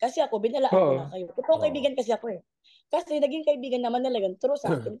risk. Kasi ako, binalaan ko na kayo. Totoong kaibigan kasi ako eh. Kasi naging kaibigan naman nila yun through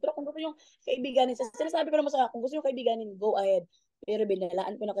sa akin. Pero kung gusto yung kaibiganin, sinasabi ko naman sa kung gusto yung kaibiganin, go ahead. Pero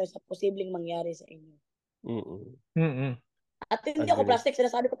binalaan ko na kayo sa posibleng mangyari sa inyo. At hindi ako plastic,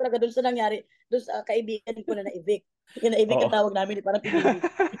 sinasabi ko talaga doon sa nangyari, doon sa kaibigan ko na na-evict. Yung na-evict ang tawag namin, parang pinili.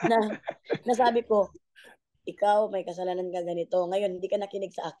 Nasabi ko, ikaw may kasalanan ka ganito. Ngayon, hindi ka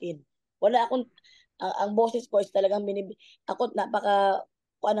nakinig sa akin. Wala akong, ang boses ko is talagang ako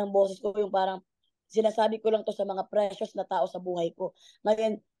kuan ang boses ko yung parang, sinasabi ko lang to sa mga precious na tao sa buhay ko.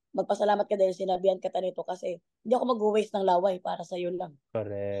 Ngayon, magpasalamat ka dahil sinabihan kita nito kasi hindi ako mag-waste ng laway para sa iyo lang.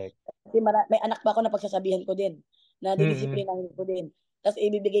 Correct. Kasi may anak pa ako na pagsasabihan ko din, na didisiplinahin ko din. Tapos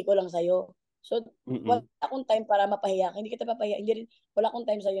ibibigay ko lang sa'yo. So, wala akong time para mapahiya. Hindi kita papahiya. Hindi rin, wala akong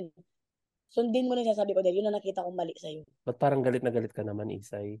time sa'yo. Sundin mo na yung sasabi ko dahil yun na nakita kong mali sa'yo. Ba't parang galit na galit ka naman,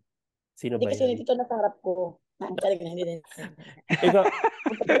 Isay? Sino Hindi ba kasi yan? dito nasa harap ko. Talaga na, hindi na. Ikaw,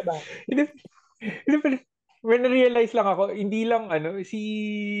 When na-realize lang ako, hindi lang si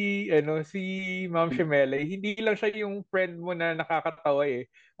Momshie Melai, hindi lang siya yung friend mo na nakakatawa eh.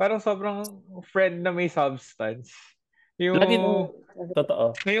 Parang sobrang friend na may substance. Yung lagi,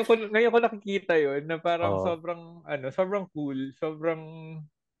 totoo. ngayon ko nakikita yun na parang sobrang cool,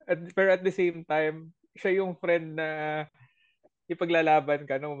 pero at the same time, siya yung friend na ipaglalaban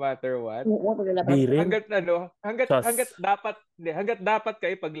ka no matter what. Di rin. Hanggat dapat ka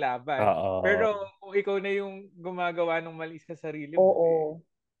ipaglaban. Pero kung ikaw na yung gumagawa ng mali sa sarili mo,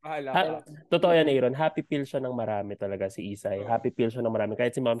 bahala ka. Totoo yan, Aaron. Happy pill siya ng marami talaga si Isay. Happy pill siya ng marami.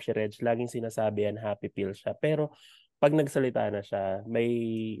 Kahit si Momshie Reg, laging sinasabi yan, happy pill siya. Pero pag nagsalita na siya,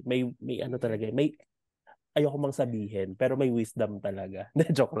 may ano talaga, may ayoko mang sabihin, pero may wisdom talaga.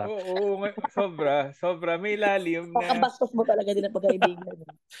 Joke lang. Oo, sobra. May lalim na... Pakabastos mo talaga din ang pagkaibigan.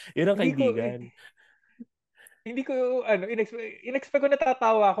 Yun ang kaibigan. Hindi ko, in-expect ko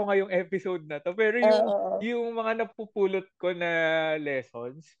natatawa ako ngayong episode na to. Pero yung mga napupulot ko na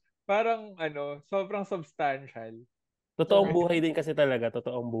lessons, parang, sobrang substantial. Totoong buhay din kasi talaga.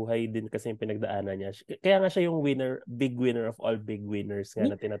 Totoong buhay din kasi yung pinagdaanan niya. Kaya nga siya yung big winner of all big winners nga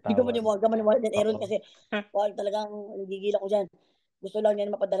na tinatawag. Hindi ko maniwala din, Aaron, kasi talagang nagigila ko dyan. Gusto lang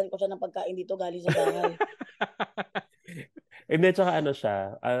niya mapadalan ko siya ng pagkain dito galing sa bahay. Hindi, tsaka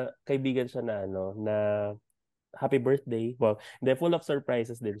siya, kaibigan siya na na happy birthday. Well, full of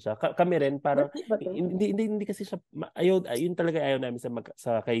surprises din siya. Kami rin parang hindi kasi siya ayun talaga ayaw namin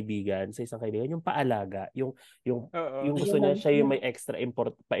sa kaibigan, sa isang kaibigan, yung paalaga, yung gusto niya siya yung may extra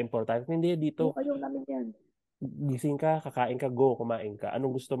pa-important. Hindi dito. Ayaw namin yan. Gising ka, kakain ka, go, kumain ka.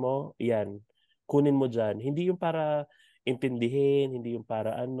 Anong gusto mo? Yan. Kunin mo diyan. Hindi yung para intindihin, hindi yung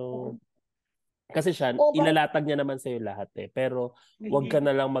para kasi siya, ilalatag niya naman sa'yo lahat eh. Pero, wag ka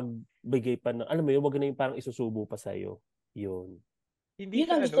na lang magbigay pa ng, alam mo yun, wag na yung parang isusubo pa sa'yo. Yun.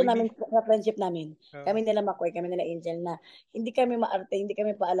 Yun ang gusto namin sa friendship namin. Kami nila Makoy, kami nila Angel na hindi kami maarte, hindi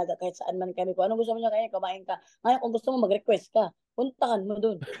kami paalaga kahit saan man kami. Kung anong gusto mo niya kain, kumain ka. Ngayon, kung gusto mo mag-request ka, puntahan mo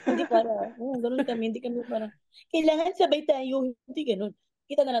doon. Hindi para, ganun kami, hindi kami parang, kailangan sabay tayo. Hindi ganun.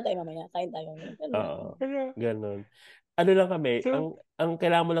 Kita na lang tayo mamaya, kain tayo. Ganun. Ano lang kami, ang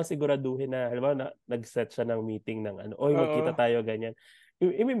kailangan mo lang siguraduhin na, alam mo, nag-set siya ng meeting ng oy, magkita tayo, ganyan.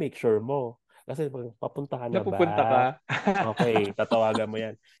 I-make sure mo. Kasi papunta ka na ba? Napupunta ka. Okay, tatawagan mo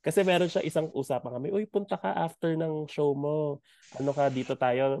yan. Kasi meron siya isang usapan kami, uy, punta ka after ng show mo. Ano ka, dito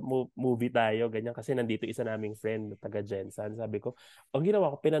tayo, movie tayo, ganyan. Kasi nandito isa naming friend, taga Jensen. Sabi ko, ang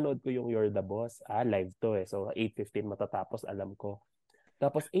ginawa ko, pinanood ko yung You're the Boss. Live to eh. So, 8:15 matatapos, alam ko.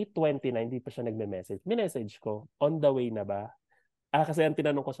 Tapos 8:29, hindi pa siya nagme-message. Minessage ko, on the way na ba? Kasi ang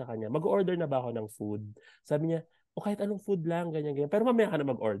tinanong ko sa kanya, mag-order na ba ako ng food? Sabi niya, kahit anong food lang, ganyan, ganyan. Pero mamaya ka na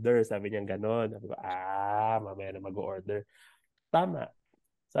mag-order. Sabi niya gano'n. Sabi ko, mamaya na mag-order. Tama.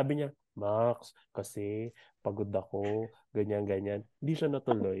 Sabi niya, Max, kasi pagod ako, ganyan, ganyan. Hindi siya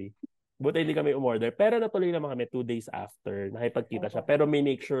natuloy. Buti hindi kami umorder. Pero natuloy naman kami 2 days after. Nakipagkita siya. Pero may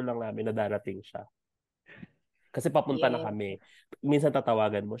make sure lang namin na darating siya. Kasi papunta na kami. Minsan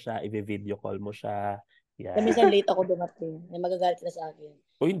tatawagan mo siya, i-video call mo siya. Yeah. Minsan late ako dumating. May magagalit na sa akin.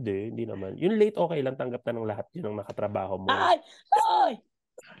 Hindi naman. Yung late okay lang, tanggap na ng lahat yun ang nakatrabaho mo. Ay!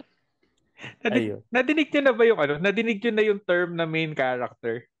 Ayun. Nadinig nyo na ba yung nadinig nyo na yung term na main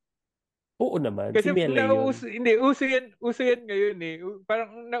character? Oo naman, si Kasi Melay yun. hindi, uso yan ngayon eh.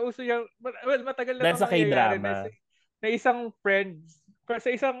 Parang nauso yan, well, matagal na Dahil itong sa nangyayari K-drama. na isang friends, sa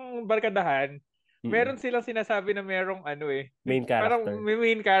isang barkadahan, Mm-mm. meron silang sinasabi na merong Main parang character. may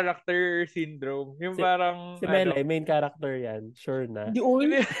main character syndrome. Yung Si, parang si Melay, main character yan. Sure na. Hindi,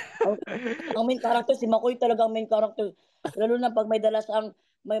 uy. Ang, ang main character, si Makoy talaga ang main character. Lalo na pag may dala siyang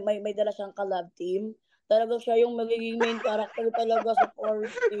collab team. Talaga siya yung magiging main character talaga sa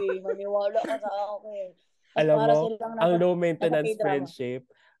party. Maniwala ka sa akin. Tapos Alam para mo, silang ang low nasa maintenance K-drama. friendship,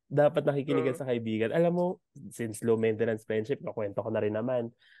 dapat nakikiligan uh, sa kaibigan. Alam mo, since low maintenance friendship, nakwento ko na rin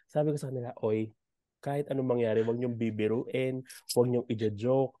naman. Sabi ko sa kanila, oy, kahit anong mangyari, huwag niyong bibiruin, huwag niyong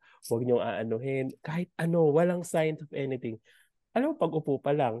ija-joke, huwag niyong aanuhin, kahit ano, walang signs of anything. Alam mo, pag upo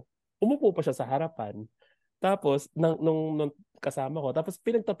pa lang, umupo pa siya sa harapan. Tapos, nung kasama ko, tapos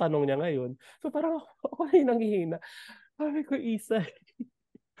pinagtatanong niya ngayon. So parang ako ay nanghihina. Sabi ko, Isa,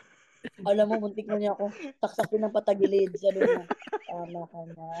 Alam mo, muntik na niya ako saksakin ng patagilid. Sabi niya, tama ka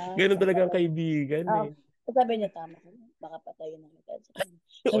na. ganun Baka talaga ang yan. kaibigan Ah, eh. sabi niya, tama ka na. Baka patayin na kita. O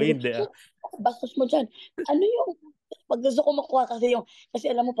Sabi ko, hindi ah. bastos mo dyan. Ano yung, pag gusto ko makuha kasi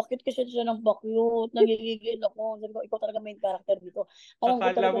alam mo, pakit kasi siya ng bakyut, nagigigil ako. Sabi ko, ikaw talaga main character dito. Alam ko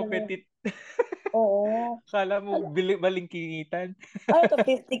akala talaga mo na, petit, oo. akala mo Ano, balingkingitan. ano to,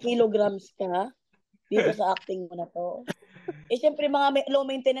 50 kilograms ka dito sa acting mo na to. Eh, syempre, low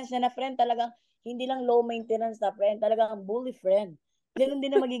maintenance na friend, talagang, hindi lang low maintenance na friend, talagang bully friend. Ganun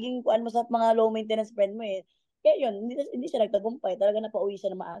din na magiging kuan mo sa mga low maintenance friend mo eh. Kaya yun, hindi siya nagtagumpay. Talaga napauwi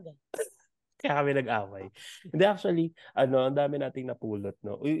siya na maaga. Kaya kami nag-away. Hindi actually, ang dami nating napulot,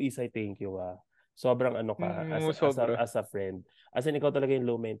 no? Uy, Isay, thank you ah. Sobrang ano ka, Sobra. as a friend. As in, ikaw talaga yung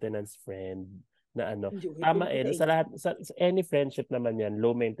low maintenance friend na ano. Hindi, Tama thank you eh, sa sa inyo. lahat, sa any friendship naman yan,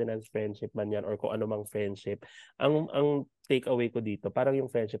 low maintenance friendship man yan, or kung ano mang friendship, ang take away ko dito, parang yung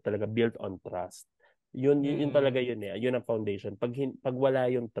friendship talaga built on trust. Yun talaga Mm. yun eh. Yun ang foundation. Pag wala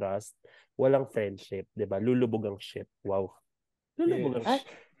yung trust, walang friendship, 'di ba? Lulubog ang ship. Wow. Lulubog ang Yes. Ay,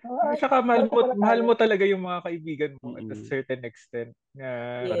 ship. ay, Saka pareho pala mahal tayo. mo talaga yung mga kaibigan mo at a Mm-mm. certain extent na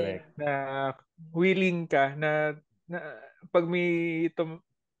Yeah. Correct. na willing ka na pag may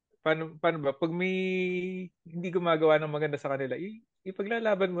paano ba pag may hindi gumagawa ng maganda sa kanila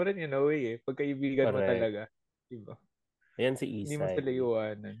ipaglalaban mo rin in a way pagkaibigan mo Correct. talaga, di ba? Ayan si Hindi mo Isay. sila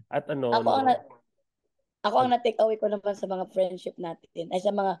iwanan. At ano, Ako ang, no? ako ang na-take away ko naman sa mga friendship natin, ay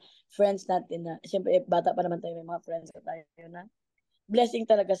sa mga friends natin na, siyempre, bata pa naman tayo, may mga friends pa tayo na blessing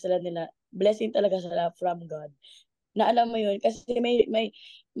talaga sila from God. Na alam mo yun, kasi may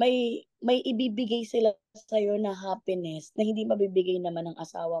ibibigay sila sa'yo na happiness na hindi mabibigay naman ng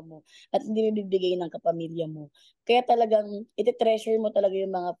asawa mo at hindi mabibigay ng kapamilya mo. Kaya talagang iti-treasure mo talaga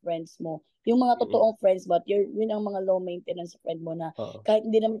yung mga friends mo. Yung mga Mm. totoong friends mo, at yun ang mga low maintenance friend mo na Oo. kahit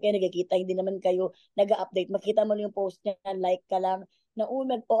hindi naman kayo nagkikita, hindi naman kayo nag-update, makita mo lang yung post niya, like ka lang, na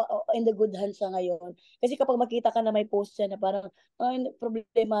in the good hands siya ngayon. Kasi kapag makita ka na may post siya na parang, ay,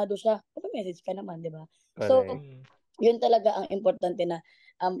 problemado siya, kapag message ka naman, di ba? So, Correct. Mm. yun talaga ang importante na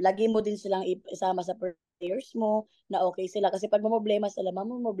lagi mo din silang isama sa prayers mo na okay sila. Kasi pag problema sila,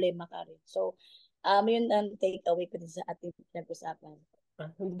 problema ka rin. So, yun ang take away ko din sa ating pinag-usapan.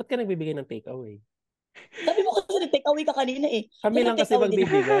 Ba't ka nagbibigay ng takeaway? Sabi mo kasi nag-take away ka kanina eh. Kami So, lang mag-take kasi away din ako.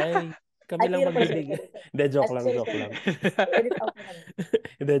 magbibigay. Kami Ay, lang sorry, sorry, magbibigay. sorry, sorry. Hindi, joke lang, Sorry, joke sorry. lang. Edit out mo na lang.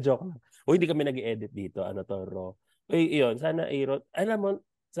 Hindi, joke lang. Uy, hindi kami nag-edit dito. Ano to, Ro? Uy, yun. Sana, Aaron, alam mo,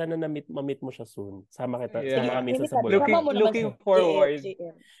 sana ma-meet mo siya soon. Sige, Sama ka Yeah. minsan sa minsan, sama Bulacan. mo naman Looking si forward. Looking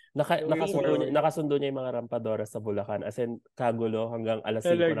forward. Nakasundo niya yung mga rampadora sa Bulacan. As in, kagulo hanggang alas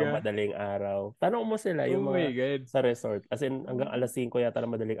 5 ng Talaga. madaling araw. Tanong mo sila, Oh yung my mga God. sa resort. As in, hanggang alas 5 yata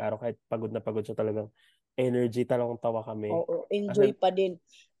ng madaling araw. Kahit pagod na pagod siya talagang energy, talagang tawa kami. Oo, As enjoy in, pa din.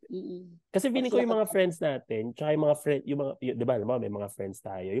 Mm-mm. kasi Pag feeling ko sila yung mga kasama. friends natin, tsaka yung mga friend, di ba, alam mo, may mga friends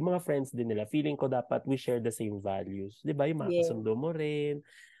tayo. Yung mga friends din nila, feeling ko dapat we share the same values. Di ba? Yung Yeah. makakasundo mo rin.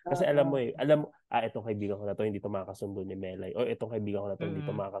 Kasi alam mo Oo. itong kaibigan ko na to, hindi to makakasundo ni Melay. O itong kaibigan ko na to, hindi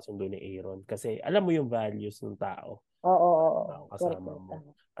to Mm. makakasundo ni Aaron. Kasi alam mo yung values ng tao. Oo, oo. Tao Correct, kasama correct. mo.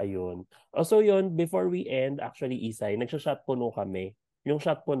 Tama. Ayun. So yun, before we end, actually, Isay, nagsha-shot puno kami. Yung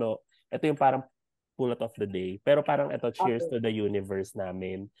shot puno, ito yung parang pulot of the day. Pero parang ito, cheers Okay. to the universe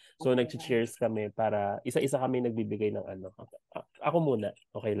namin. So Okay. nag-cheers kami para isa-isa kami nagbibigay ng ano. Ako muna,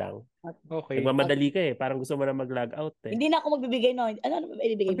 okay lang. Okay. Okay. Okay. Nagmamadali ka eh, parang gusto mo na mag-log out eh. Hindi na ako magbibigay no. Ano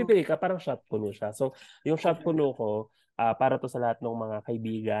ibibigay mo? Magbibigay ka, parang shot puno siya. So yung shot Okay. puno ko, para to sa lahat ng mga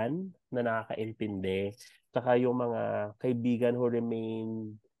kaibigan na nakakaintindi. Tsaka yung mga kaibigan who remain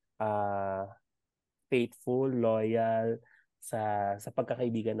ah faithful, loyal, sa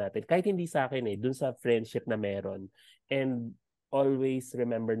pagkakaibigan natin. Kahit hindi sa akin dun sa friendship na meron. And always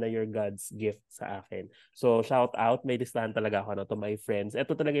remember na you're God's gift sa akin. So, shout out. May listahan talaga ako to my friends.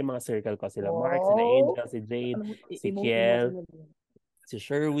 Ito talaga yung mga circle ko. Sila Mark, sila Wow. Angel, si Jade, si Emoji Kiel, na din. si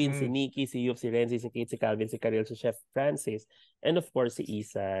Sherwin, si Mm. Nikki, si Yuf, si Renzi, si Kate, si Calvin, si Karel, si Chef Francis, and of course si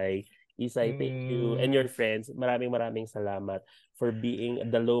Isay. Isay, thank you. And your friends, maraming salamat for being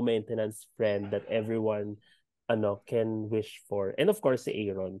the low maintenance friend that everyone can wish for. And of course si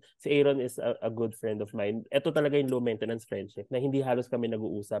Aaron. Si Aaron is a good friend of mine. Ito talaga yung low maintenance friendship na hindi halos kami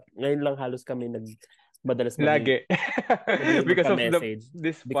nag-uusap. Ngayon lang halos kami madalas Lagi. Because of magka-message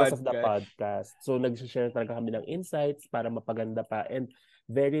this because of the podcast. podcast. So nag-share talaga kami ng insights para mapaganda pa, and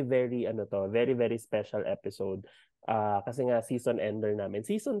very very very very special episode. Kasi nga season ender namin.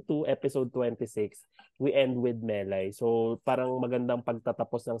 Season 2, episode 26, we end with Melai. So parang magandang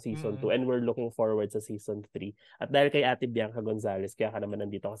pagtatapos ng season 2 and we're looking forward sa season 3. At dahil kay Ate Bianca Gonzalez, kaya ka naman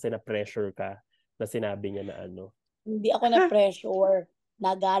nandito kasi na-pressure ka na sinabi niya na Hindi ako na-pressure.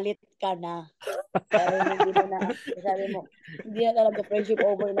 Nagalit ka na. Dahil hindi mo na, sabi mo, hindi na talaga friendship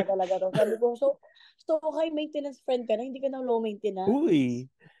over na talaga to. Sabi ko, so high maintenance friend ka na, hindi ka na low maintenance. Uy!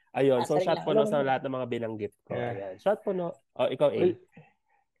 Ayun, so Sorry shot lang. puno sa lahat ng mga binanggit ko. Yeah. Ayan. Shot puno. Oh, ikaw, A. Well,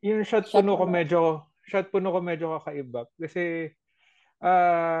 yung shot puno ko medyo kakaiba. Kasi,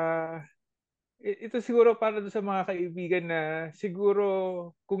 ito siguro para doon sa mga kaibigan na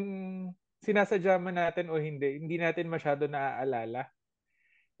siguro kung sinasadya man natin o hindi natin masyado naaalala.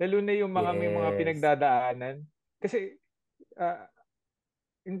 Lalo na yung mga may mga Yes. pinagdadaanan. Kasi,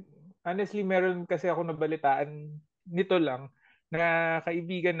 honestly, meron kasi ako nabalitaan nito lang na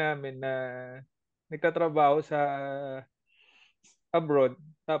kaibigan namin na nagtatrabaho sa abroad,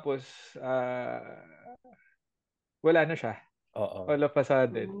 tapos wala na siya Oo. all of a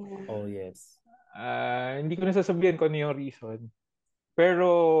sudden. Oh, yes. Hindi ko nasasabihan kung ano yung reason. Pero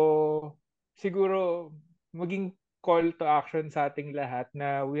siguro maging call to action sa ating lahat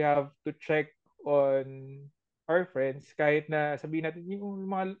na we have to check on our friends kahit na sabihin natin yung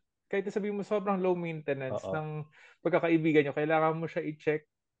mga kahit na sabihin mo sobrang low maintenance Oo. ng pagkakaibigan nyo, kailangan mo siya i-check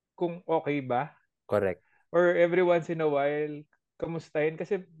kung okay ba. Correct. Or every once in a while, kamustahin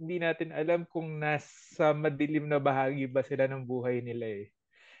kasi hindi natin alam kung nasa madilim na bahagi ba sila ng buhay nila eh.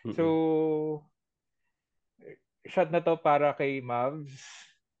 Mm-mm. So, shot na to para kay Mavs,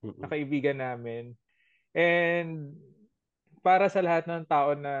 na kaibigan namin. And para sa lahat ng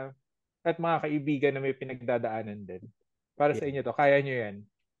tao na at mga kaibigan na may pinagdadaanan din. Para sa inyo to, kaya nyo yan.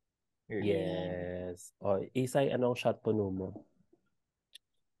 Yes. Oh, Isay, anong shot puno mo?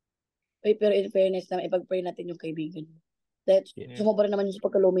 Uy, pero in fairness naman, ipag-pray natin yung kaibigan mo. Dahil sumobra naman yung sa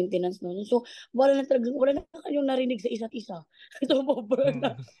pagka-low maintenance noon. So, wala na kayong narinig sa isa't isa. Sumobra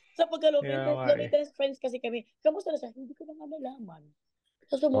na. Sa pagka-low maintenance friends kasi kami. Kamusta na siya? Hindi ko na nga nalaman.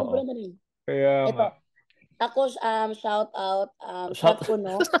 So, sumobra na rin. Kaya ito, ako, shout out, shot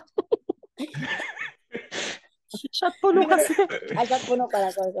puno. Shot puno kasi. Shot puno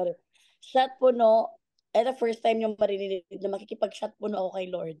pala, sorry. Shot puno, ito first time yung marinig na makikipag-shot puno ako kay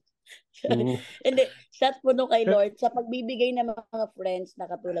Lord. Hindi, shot puno kay Lord sa pagbibigay ng mga friends na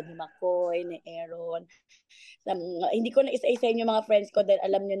katulad ni McCoy, ni Aaron. Hindi ko na isa-isa yung mga friends ko dahil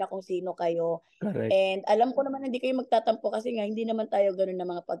alam nyo na kung sino kayo. Correct. And alam ko naman hindi kayo magtatampo kasi nga hindi naman tayo ganun na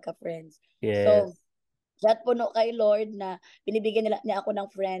mga pagka-friends. Yes. So, shot puno kay Lord na binibigyan niya ako ng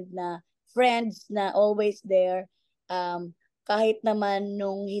friends na always there. Kahit naman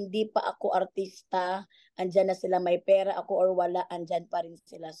nung hindi pa ako artista, andyan na sila, may pera ako or wala, andyan pa rin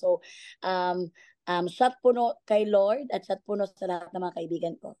sila. So, shot puno kay Lord at shot puno sa lahat ng mga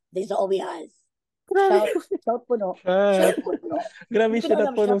kaibigan ko. This is all we have. Shout puno. Shout puno. Grabe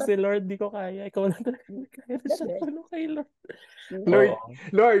siya puno si Lord. Di ko kaya. Ikaw lang talaga kaya na shot puno kay Lord.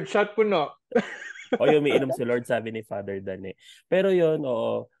 Lord, shot puno. O yung umiinom si Lord, sabi ni Father Dan eh. Pero yun,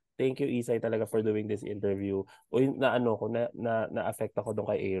 oo. Thank you, Isay, talaga for doing this interview. O yung na-affect ako doon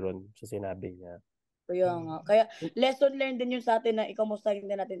kay Aaron sa sinabi niya. Kaya nga. Kaya lesson learned din yun sa atin na ikamustahin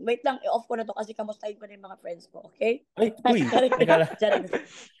din natin. Wait lang, i-off ko na to kasi kamustahin ko na yung mga friends ko, okay? Ay, uy!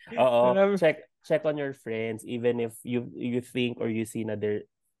 Oo, check on your friends even if you think or you see na they're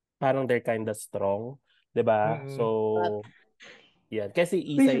kinda strong. Diba? So, yan. Kasi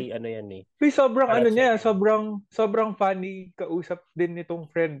Isay, yan eh. Sobrang sobrang funny kausap din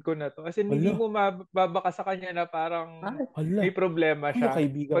nitong friend ko na to. As in, hindi mo mababaka sa kanya na parang may problema siya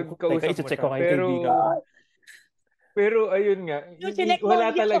pag kausap mo siya. Pero ayun nga,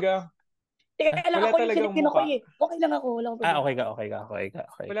 wala talaga. Wala talagang mukha. Okay lang ako. Okay ka.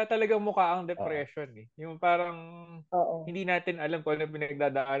 Wala talagang mukha ang depression eh. Yung parang hindi natin alam kung ano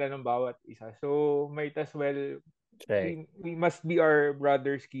pinagdadaanan ng bawat isa. So, might as well Check. we must be our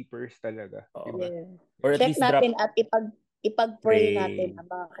brother's keepers talaga. Oo. Diba? Yeah. Or at Check least drop natin at ipag-pray natin pray. ang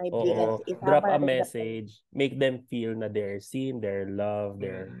mga kaibigan. Oo. Drop Isama a natin sa prayer. message. Make them feel na they're seen, they're loved,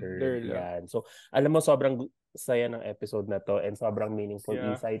 they're heard. Their love. Yan. So, alam mo, sobrang saya ng episode na to and sobrang meaningful.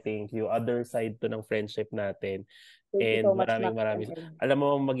 Yeah. Isay, thank you. Other side to ng friendship natin. Thank you And so much, maraming Max. alam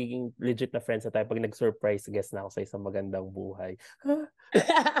mo, magiging legit na friends na tayo pag nag-surprise guest na ako sa isang magandang buhay.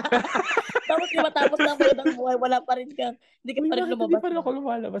 Tapos di matapos ng magandang buhay, wala pa rin ka. Hindi ka pa rin Hindi lumabas. pa rin ako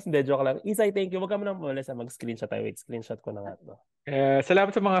lumalabas. Hindi, joke lang. Isay, thank you. Wag ka mo nang malas. Mag-screenshot tayo. Wait, screenshot ko na nga to.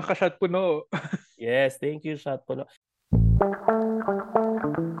 Salamat sa mga ka-shot puno. Yes, thank you, shot po.